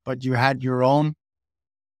industry, but you had your own,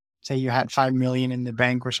 say you had 5 million in the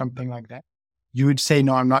bank or something like that, you would say,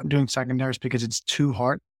 no, I'm not doing secondaries because it's too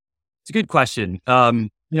hard? It's a good question.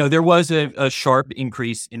 There was a sharp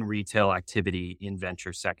increase in retail activity in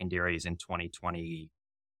venture secondaries in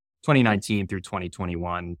 2019 through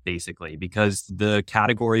 2021, basically, because the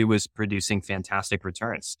category was producing fantastic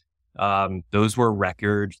returns. Those were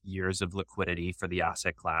record years of liquidity for the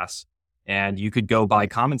asset class. And you could go buy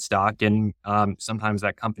common stock and sometimes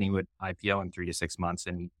that company would IPO in 3 to 6 months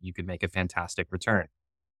and you could make a fantastic return.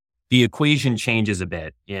 The equation changes a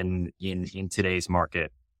bit in today's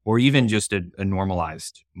market, or even just a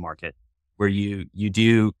normalized market where you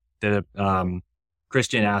do the,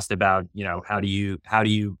 Christian asked about, how do you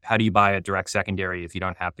buy a direct secondary if you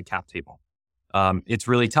don't have the cap table? It's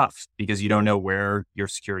really tough because you don't know where your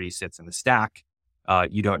security sits in the stack.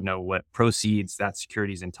 You don't know what proceeds that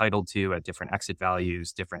security is entitled to at different exit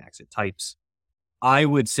values, different exit types. I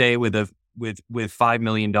would say with $5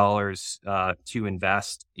 million to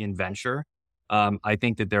invest in venture, I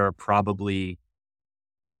think that there are probably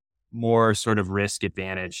more sort of risk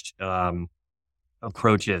advantaged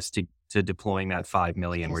approaches to deploying that 5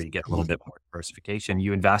 million, where you get a little bit more diversification.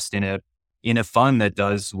 You invest in a fund that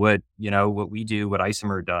does what we do, what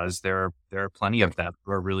Isomer does. There are plenty of them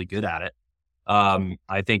who are really good at it.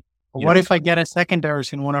 I think. What if I get a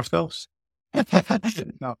secondaries in one of those?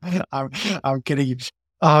 No, I'm kidding you.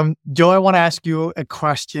 Joe, I want to ask you a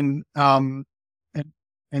question, and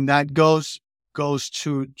that goes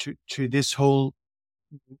to this whole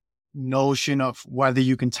notion of whether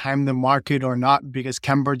you can time the market or not, because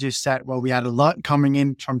Kemper just said, well, we had a lot coming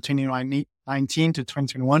in from 2019 to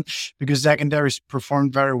 2021 because secondaries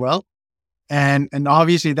performed very well. And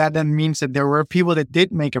obviously that then means that there were people that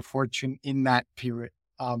did make a fortune in that period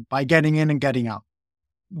by getting in and getting out.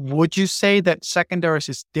 Would you say that secondaries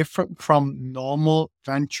is different from normal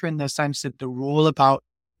venture in the sense that the rule about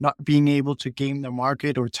not being able to game the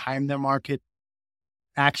market or time the market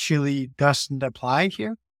actually doesn't apply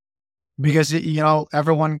here? Because,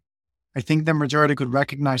 everyone, I think the majority could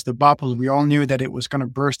recognize the bubble. We all knew that it was going to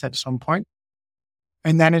burst at some point.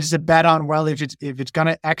 And then it's a bet on, well, if it's going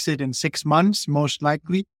to exit in 6 months, most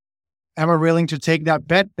likely, am I willing to take that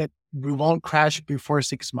bet that we won't crash before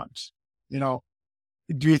 6 months?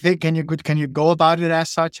 Do you think, can you go about it as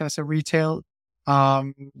such as a retail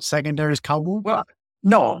secondaries cowboy? Well,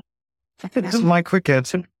 no. This is my quick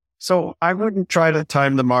answer. So I wouldn't try to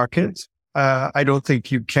time the market. I don't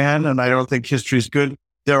think you can, and I don't think history is good.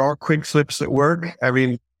 There are quick flips that work. I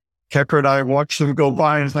mean, Kepler and I watched them go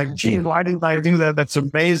by, and it's like, gee, why didn't I do that? That's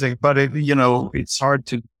amazing. But it's hard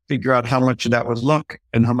to figure out how much of that was luck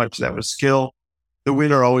and how much of that was skill. The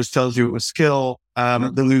winner always tells you it was skill.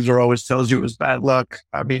 The loser always tells you it was bad luck.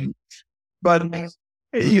 I mean, but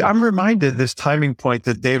I'm reminded this timing point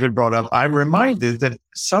that David brought up. I'm reminded that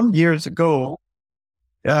some years ago,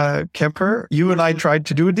 Kemper, you and I tried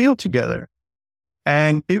to do a deal together,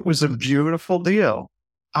 and it was a beautiful deal.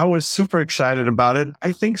 I was super excited about it.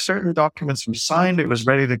 I think certain documents were signed. It was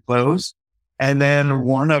ready to close. And then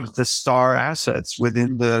one of the star assets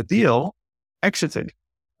within the deal exited.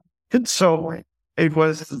 And so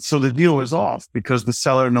the deal was off because the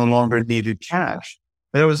seller no longer needed cash.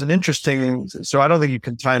 It was an interesting, so I don't think you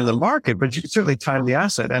can time the market, but you can certainly time the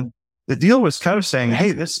asset. And the deal was kind of saying,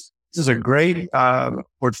 hey, this is a great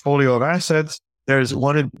portfolio of assets. There's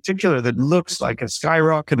one in particular that looks like a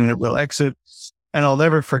skyrocket and it will exit. And I'll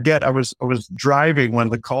never forget, I was driving when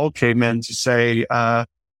the call came in to say,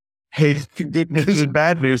 hey, good news and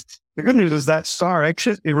bad news. The good news is that star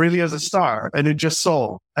exit, it really is a star, and it just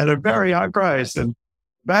sold at a very high price. And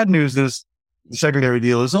bad news is the secondary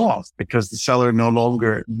deal is off because the seller no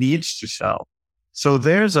longer needs to sell. So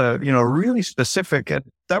there's a, really specific, and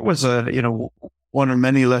that was one of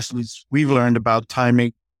many lessons we've learned about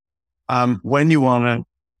timing. When you want to,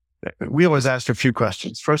 we always ask a few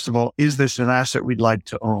questions. First of all, is this an asset we'd like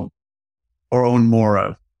to own or own more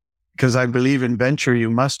of? Because I believe in venture,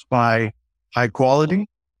 you must buy high quality.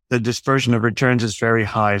 The dispersion of returns is very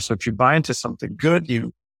high. So if you buy into something good,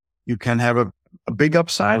 you can have a big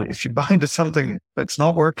upside. If you buy into something that's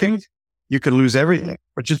not working, you can lose everything,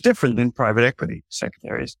 which is different than private equity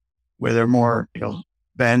secondaries, where they're more,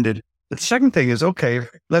 banded. The second thing is, okay,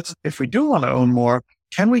 if we do want to own more,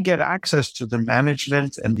 can we get access to the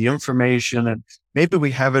management and the information? And maybe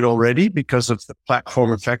we have it already because of the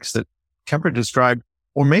platform effects that Kemper described.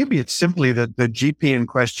 Or maybe it's simply that the GP in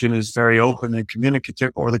question is very open and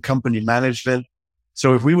communicative, or the company management.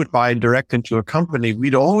 So if we would buy direct into a company,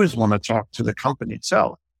 we'd always want to talk to the company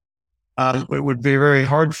itself. It would be very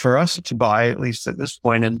hard for us to buy, at least at this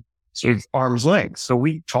point, in sort of arm's length. So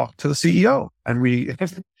we talk to the CEO and we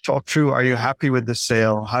talk through, are you happy with the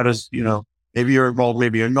sale? How does, maybe you're involved,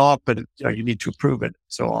 maybe you're not, but you need to approve it,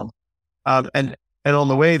 so on. And on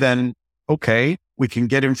the way then, okay, we can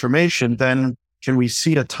get information. Then can we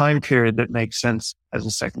see a time period that makes sense as a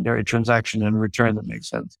secondary transaction and a return that makes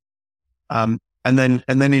sense? And then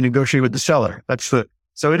you negotiate with the seller.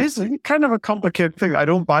 So it is kind of a complicated thing. I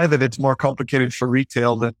don't buy that it's more complicated for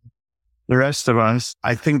retail than the rest of us.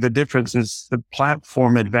 I think the difference is the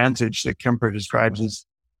platform advantage that Kemper describes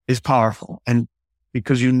is powerful. And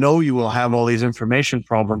because you will have all these information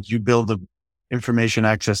problems, you build the information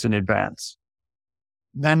access in advance.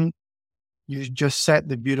 Then you just said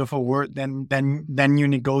the beautiful word, then you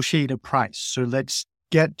negotiate a price. So let's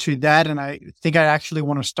get to that. And I think I actually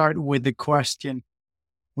want to start with the question,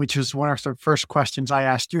 which was one of the first questions I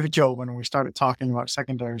asked you, Joe, when we started talking about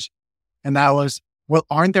secondaries. And that was, well,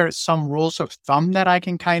 aren't there some rules of thumb that I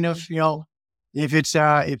can kind of, if it's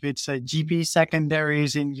a GP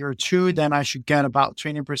secondaries in year 2, then I should get about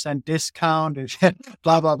 20% discount,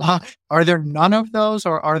 blah, blah, blah. Are there none of those,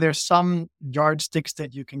 or are there some yardsticks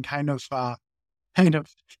that you can kind of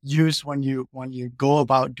use when you go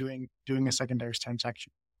about doing a secondaries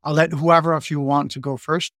transaction? I'll let whoever of you want to go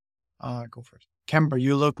first, go first. Kemper,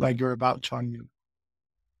 you look like you're about to unmute.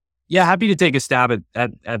 Yeah, happy to take a stab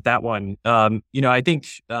at that one. I think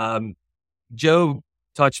Joe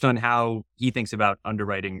touched on how he thinks about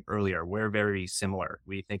underwriting earlier. We're very similar.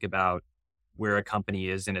 We think about where a company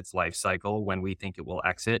is in its life cycle when we think it will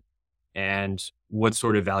exit and what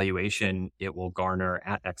sort of valuation it will garner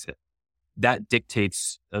at exit. That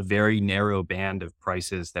dictates a very narrow band of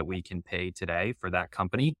prices that we can pay today for that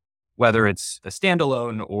company, whether it's a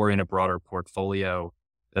standalone or in a broader portfolio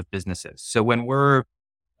of businesses. So when we're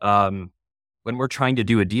trying to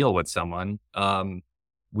do a deal with someone,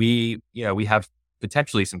 we have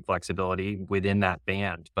potentially some flexibility within that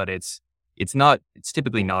band, but it's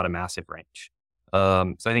typically not a massive range.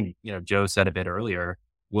 So I think, Joe said a bit earlier,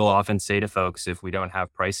 we'll often say to folks, if we don't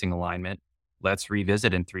have pricing alignment, let's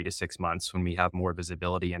revisit in 3 to 6 months when we have more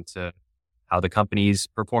visibility into how the company's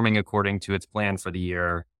performing according to its plan for the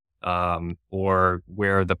year, or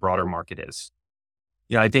where the broader market is.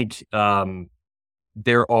 I think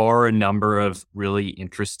there are a number of really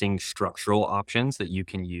interesting structural options that you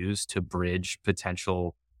can use to bridge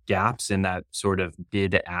potential gaps in that sort of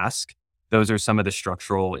bid ask. Those are some of the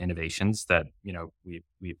structural innovations that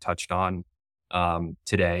we've touched on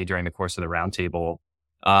today during the course of the roundtable.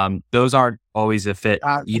 Those aren't always a fit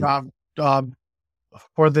either.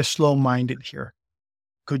 For the slow-minded here,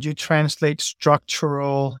 could you translate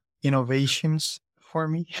structural innovations for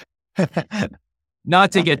me?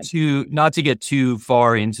 Not to get too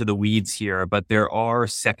far into the weeds here, but there are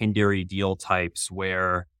secondary deal types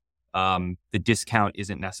where the discount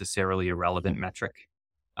isn't necessarily a relevant metric.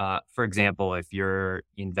 For example, if you're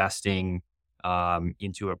investing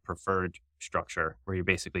into a preferred structure where you're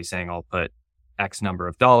basically saying, I'll put X number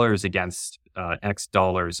of dollars against X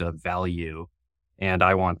dollars of value, and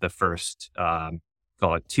I want the first, call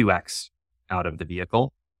it 2X out of the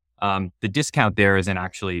vehicle. The discount there isn't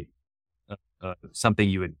actually something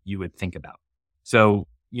you would think about. So,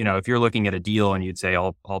 if you're looking at a deal and you'd say,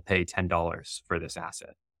 I'll pay $10 for this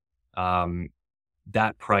asset,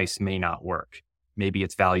 that price may not work. Maybe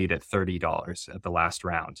it's valued at $30 at the last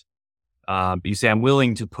round. But you say, I'm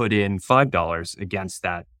willing to put in $5 against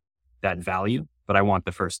that value, but I want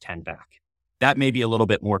the first 10 back. That may be a little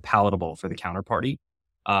bit more palatable for the counterparty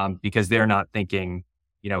because they're not thinking,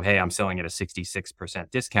 hey, I'm selling at a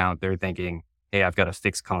 66% discount. They're thinking, hey, I've got a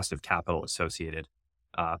fixed cost of capital associated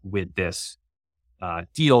with this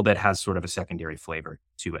deal that has sort of a secondary flavor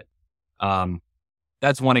to it.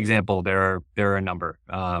 That's one example. There are a number.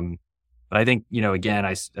 But I think, again,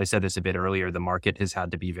 I said this a bit earlier, the market has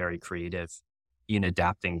had to be very creative in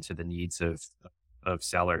adapting to the needs of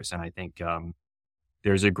sellers. And I think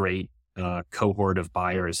there's a great cohort of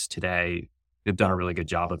buyers today who've done a really good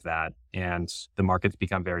job of that. And the market's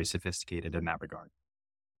become very sophisticated in that regard.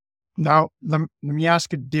 Now, let me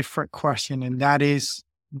ask a different question. And that is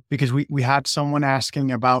because we had someone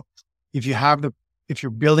asking about if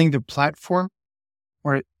you're building the platform,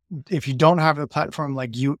 or if you don't have the platform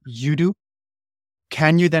like you do,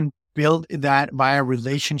 can you then build that via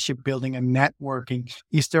relationship building and networking?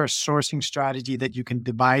 Is there a sourcing strategy that you can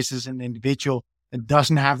devise as an individual that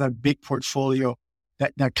doesn't have that big portfolio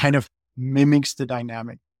that kind of mimics the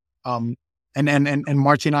dynamic? And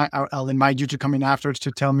Martin, I'll invite you to come in afterwards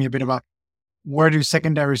to tell me a bit about where do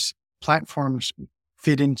secondaries platforms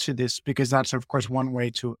fit into this, because that's of course one way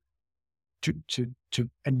to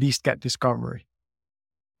at least get discovery.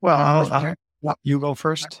 Well, you go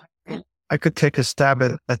first. I could take a stab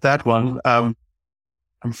at that one. I'm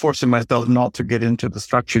forcing myself not to get into the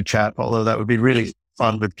structured chat, although that would be really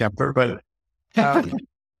fun with Kemper, but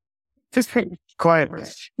just quiet.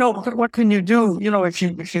 No, but what can you do? If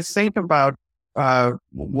you think about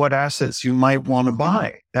what assets you might want to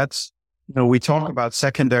buy, that's, we talk about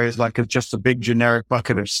secondaries like it's just a big generic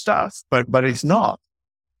bucket of stuff, but it's not.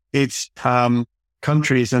 It's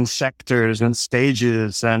countries and sectors and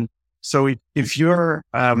stages. And so if you're,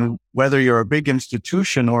 whether you're a big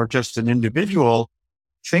institution or just an individual,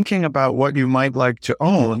 thinking about what you might like to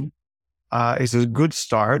own is a good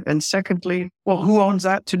start. And secondly, well, who owns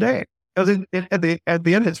that today? Because at the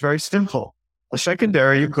end, it's very simple. A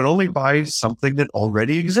secondary, you could only buy something that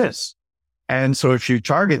already exists. And so if you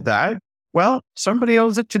target that, well, somebody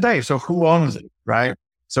owns it today. So who owns it, right?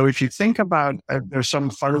 So if you think about, there's some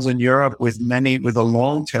funds in Europe with a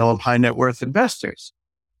long tail of high net worth investors.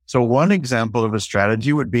 So one example of a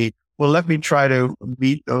strategy would be, well, let me try to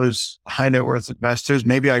meet those high net worth investors.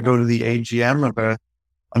 Maybe I go to the AGM of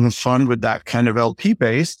a fund with that kind of LP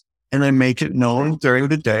base, and I make it known during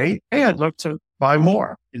the day, hey, I'd love to buy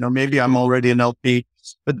more. Maybe I'm already an LP,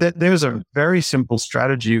 but there's a very simple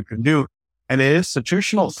strategy you can do. And an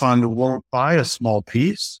institutional fund won't buy a small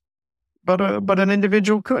piece, but an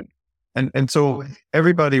individual could. And so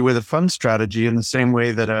everybody with a fund strategy, in the same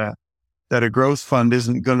way that a growth fund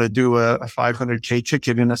isn't going to do a 500K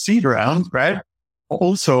ticket in a seed round, right?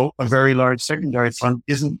 Also, a very large secondary fund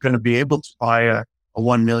isn't going to be able to buy a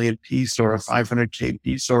 1 million piece or a 500K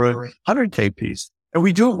piece or a 100K piece. And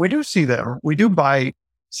we do see that. We do buy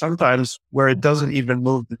sometimes where it doesn't even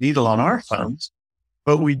move the needle on our funds,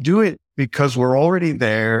 but we do it because we're already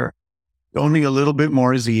there. Owning a little bit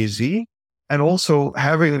more is easy. And also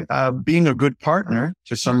having, being a good partner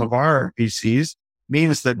to some of our VCs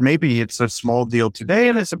means that maybe it's a small deal today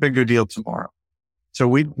and it's a bigger deal tomorrow. So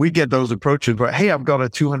we get those approaches where, hey, I've got a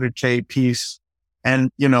 200K piece and,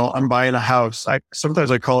 I'm buying a house.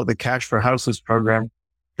 Sometimes I call it the cash for houses program,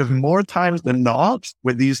 because more times than not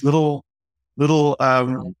with these little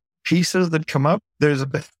pieces that come up,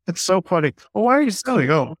 it's so funny. Oh, why are you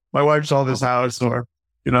selling? Oh, my wife saw this house, or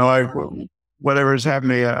whatever is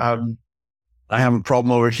happening, I have a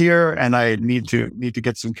problem over here and I need to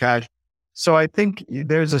get some cash. So I think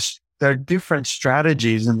there are different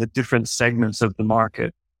strategies in the different segments of the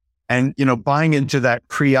market. And, buying into that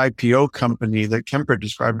pre-IPO company that Kemper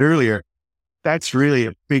described earlier, that's really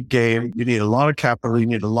a big game. You need a lot of capital. You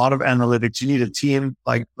need a lot of analytics. You need a team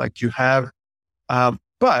like you have.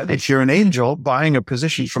 But if you're an angel buying a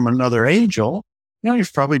position from another angel,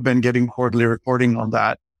 you've probably been getting quarterly reporting on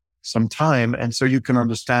that some time. And so you can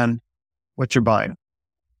understand what you're buying.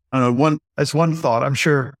 I don't know, that's one thought. I'm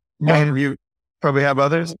sure you probably have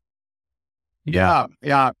others. Yeah.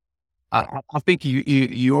 I think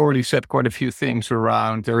you already said quite a few things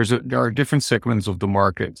around. There are different segments of the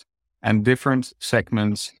market, and different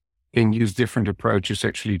segments can use different approaches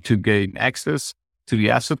actually to gain access to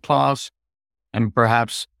the asset class, and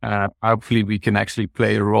perhaps hopefully we can actually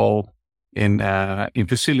play a role in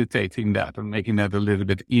facilitating that and making that a little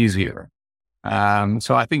bit easier.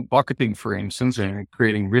 So I think bucketing, for instance, and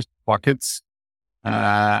creating risk buckets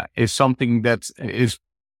is something that is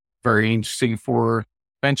very interesting for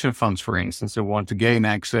pension funds, for instance, that want to gain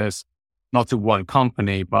access not to one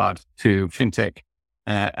company, but to fintech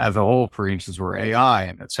as a whole, for instance, or AI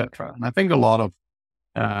and etc. And I think a lot of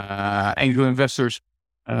angel investors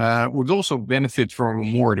would also benefit from a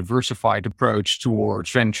more diversified approach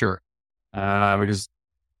towards venture, because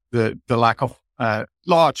the lack of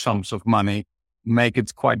large sums of money make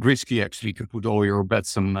it quite risky actually to put all your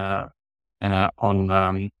bets on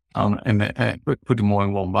put them all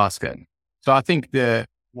in one basket. So I think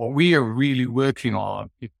what we are really working on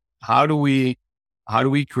is how do we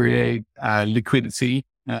create liquidity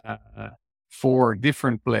for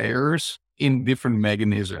different players in different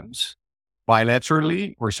mechanisms,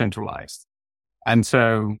 bilaterally or centralized. And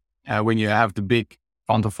so when you have the big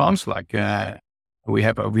fund of funds like we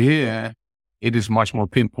have over here, it is much more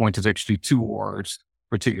pinpointed actually towards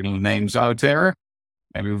particular names out there,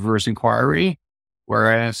 maybe reverse inquiry.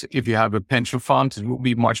 Whereas if you have a pension fund, it will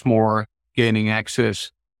be much more gaining access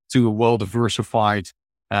to a well-diversified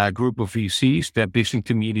group of VCs that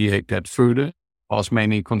disintermediate that further, whilst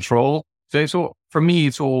mainly control. So for me,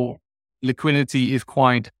 it's all liquidity is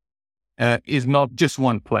is not just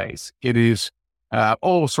one place. It is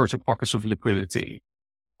all sorts of pockets of liquidity.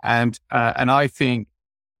 And I think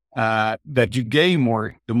that you gain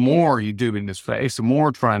more, the more you do in this phase, the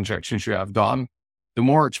more transactions you have done, the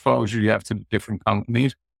more exposure you have to different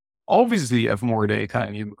companies. Obviously, you have more data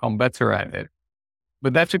and you become better at it.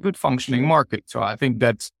 But that's a good functioning market. So I think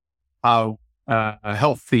that's how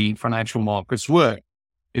healthy financial markets work,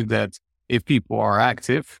 is that if people are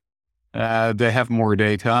active, they have more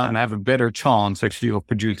data and have a better chance actually of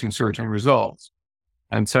producing certain results.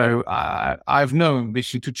 And so I have no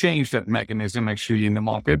ambition to change that mechanism actually in the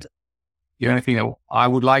market. The only thing that I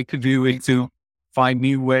would like to do is to find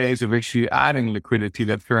new ways of actually adding liquidity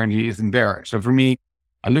that currently isn't there. So for me,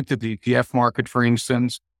 I looked at the ETF market, for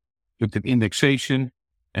instance, looked at indexation.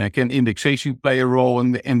 Can indexation play a role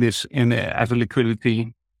in this as a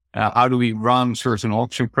liquidity? How do we run certain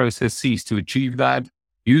auction processes to achieve that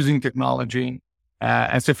using technology?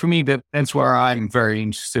 And so for me, that's where I'm very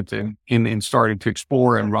interested in starting to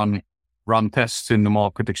explore and run tests in the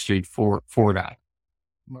market actually for that.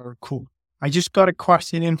 Very cool. I just got a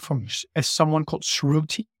question in from someone called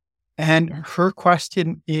Shruti, and her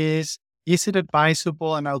question is it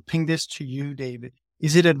advisable, and I'll ping this to you, David,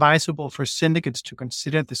 is it advisable for syndicates to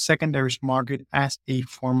consider the secondaries market as a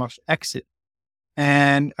form of exit?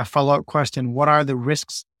 And a follow-up question, what are the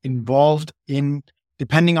risks involved in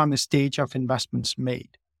depending on the stage of investments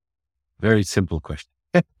made? Very simple question.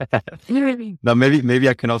 Now, maybe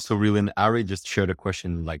I can also reel in. Ari just shared a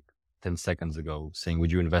question like 10 seconds ago saying,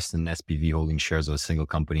 would you invest in SPV holding shares of a single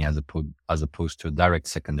company as opposed to a direct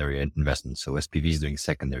secondary investment? So SPV is doing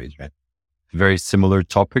secondaries, right? Very similar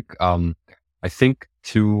topic. I think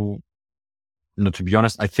to be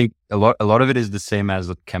honest, I think a lot of it is the same as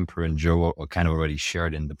what Kemper and Joe are kind of already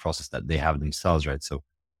shared in the process that they have themselves, right? So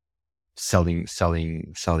selling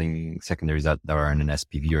secondaries that are in an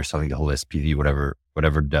SPV or selling the whole SPV, whatever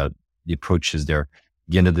the approach is there.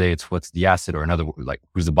 At the end of the day, it's what's the asset, or another, like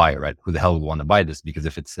who's the buyer, right? Who the hell would want to buy this? Because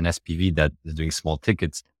if it's an SPV that is doing small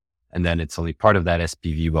tickets and then it's only part of that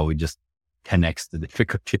SPV, well, we just 10x the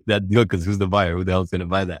difficulty of that deal because who's the buyer? Who the hell is going to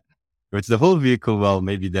buy that? If it's the whole vehicle, well,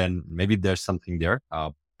 maybe there's something there.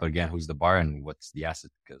 But again, who's the buyer and what's the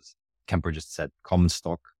asset? Because Kemper just said common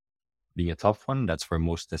stock being a tough one. That's where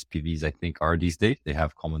most SPVs, I think, are these days. They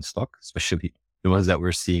have common stock, especially the ones that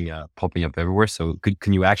we're seeing popping up everywhere. So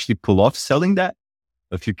can you actually pull off selling that?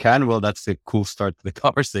 If you can, well, that's a cool start to the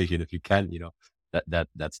conversation. If you can,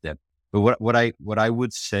 that's that. But what I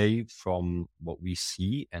would say from what we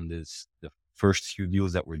see and the first few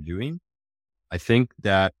deals that we're doing, I think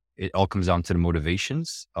that it all comes down to the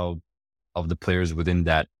motivations of the players within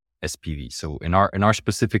that SPV. So in our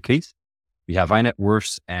specific case, we have high net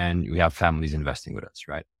worths and we have families investing with us,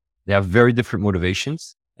 right? They have very different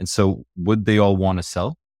motivations. And so would they all want to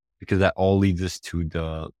sell? Because that all leads us to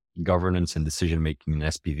the governance and decision-making in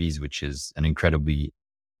SPVs, which is an incredibly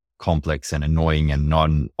complex and annoying and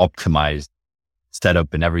non-optimized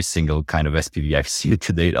setup in every single kind of SPV I've seen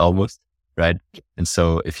to date almost, right? And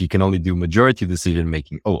so if you can only do majority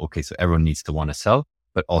decision-making, so everyone needs to want to sell,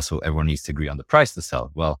 but also everyone needs to agree on the price to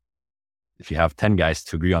sell. Well, if you have 10 guys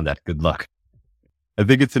to agree on that, good luck. I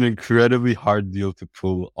think it's an incredibly hard deal to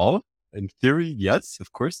pull off. In theory, yes,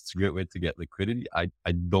 of course, it's a great way to get liquidity. I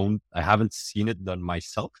haven't seen it done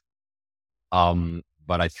myself. But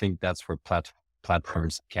I think that's where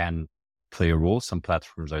platforms can play a role. Some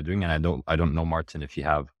platforms are doing, and I don't know, Martin, if you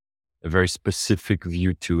have a very specific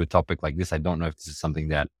view to a topic like this. I don't know if this is something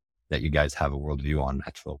that you guys have a worldview on,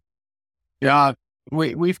 actually. Yeah,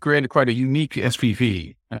 we've created quite a unique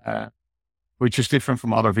SPV, which is different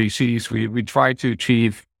from other VCs. We try to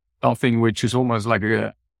achieve something which is almost like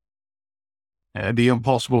the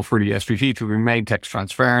impossible for the SPV to remain tax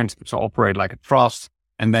transparent, to operate like a trust,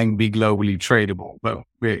 and then be globally tradable. But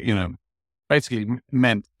we, basically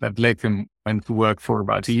meant that Latham went to work for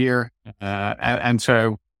about a year, and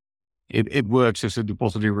so it works as a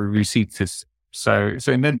depository receipt system. So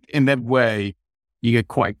in that way, you get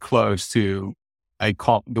quite close to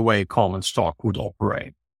the way a common stock would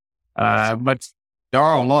operate. But there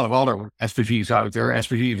are a lot of other SPVs out there.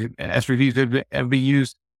 SPVs that have been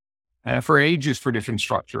used for ages for different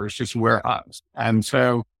structures, just warehouse. And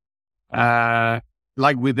so,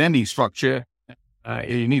 like with any structure,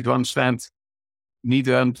 you need to understand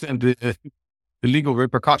the legal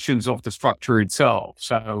repercussions of the structure itself.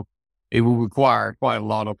 So it will require quite a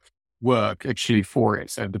lot of work actually for it.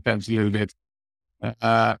 So it depends a little bit,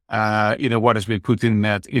 what has been put in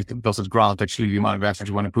that. Does it grant actually the amount of assets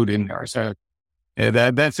you want to put in there? So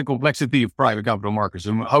that's the complexity of private capital markets.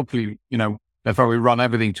 And hopefully, that's why we run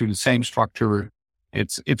everything to the same structure.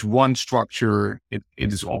 It's one structure. It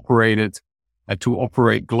is operated to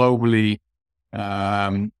operate globally.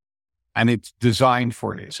 And it's designed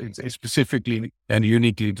for this. It's specifically and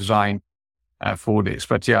uniquely designed for this.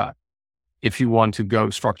 But yeah, if you want to go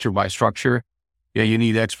structure by structure, you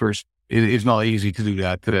need experts. It's not easy to do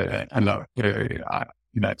that.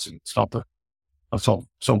 It's not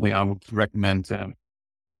something I would recommend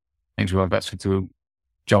angel investors to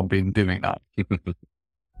jump in doing that.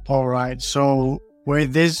 All right. So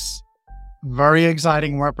with this very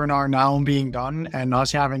exciting webinar now being done, and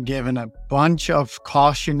us having given a bunch of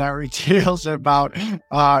cautionary tales about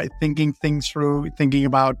thinking things through, thinking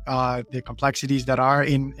about the complexities that are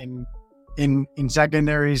in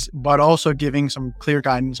secondaries, but also giving some clear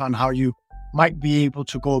guidance on how you might be able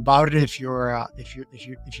to go about it if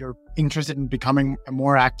you're interested in becoming a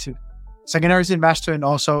more active secondaries investor. And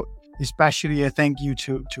also especially a thank you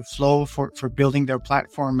to Flow for building their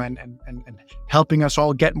platform and helping us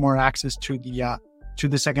all get more access to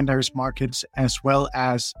the secondaries markets, as well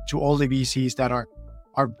as to all the VCs that are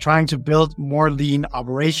trying to build more lean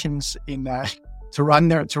operations to run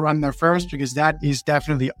their firms, because that is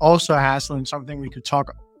definitely also a hassle and something we could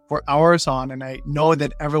talk for hours on. And I know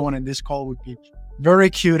that everyone in this call would be very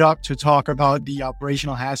queued up to talk about the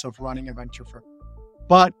operational hassle of running a venture firm.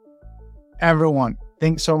 But everyone,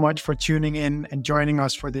 thanks so much for tuning in and joining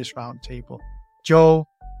us for this roundtable. Joe,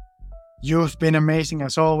 you've been amazing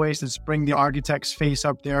as always. Let's bring the architect's face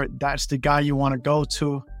up there. That's the guy you want to go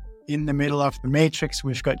to in the middle of the matrix.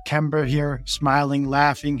 We've got Kemper here, smiling,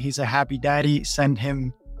 laughing. He's a happy daddy. Send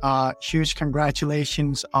him huge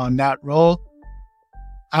congratulations on that role.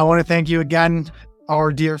 I want to thank you again,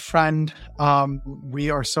 our dear friend. We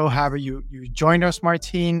are so happy you joined us,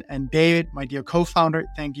 Martin. And David, my dear co-founder,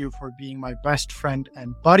 thank you for being my best friend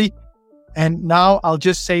and buddy. And now I'll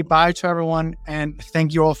just say bye to everyone and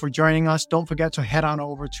thank you all for joining us. Don't forget to head on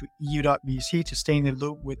over to eu.vc to stay in the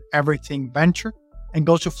loop with everything venture, and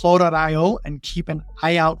go to flow.io and keep an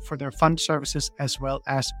eye out for their fund services as well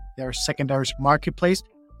as their secondaries marketplace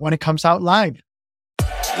when it comes out live.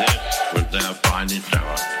 This was their finest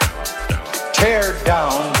hour. Tear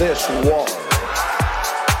down this wall.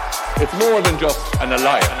 It's more than just an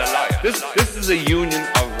alliance. This is a union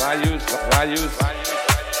of values.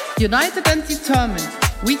 United and determined,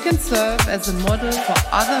 we can serve as a model for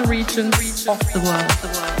other regions of the world.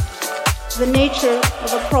 The nature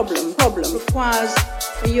of a problem requires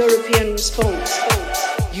a European response.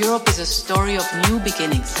 Europe is a story of new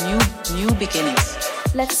beginnings.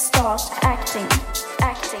 Let's start acting.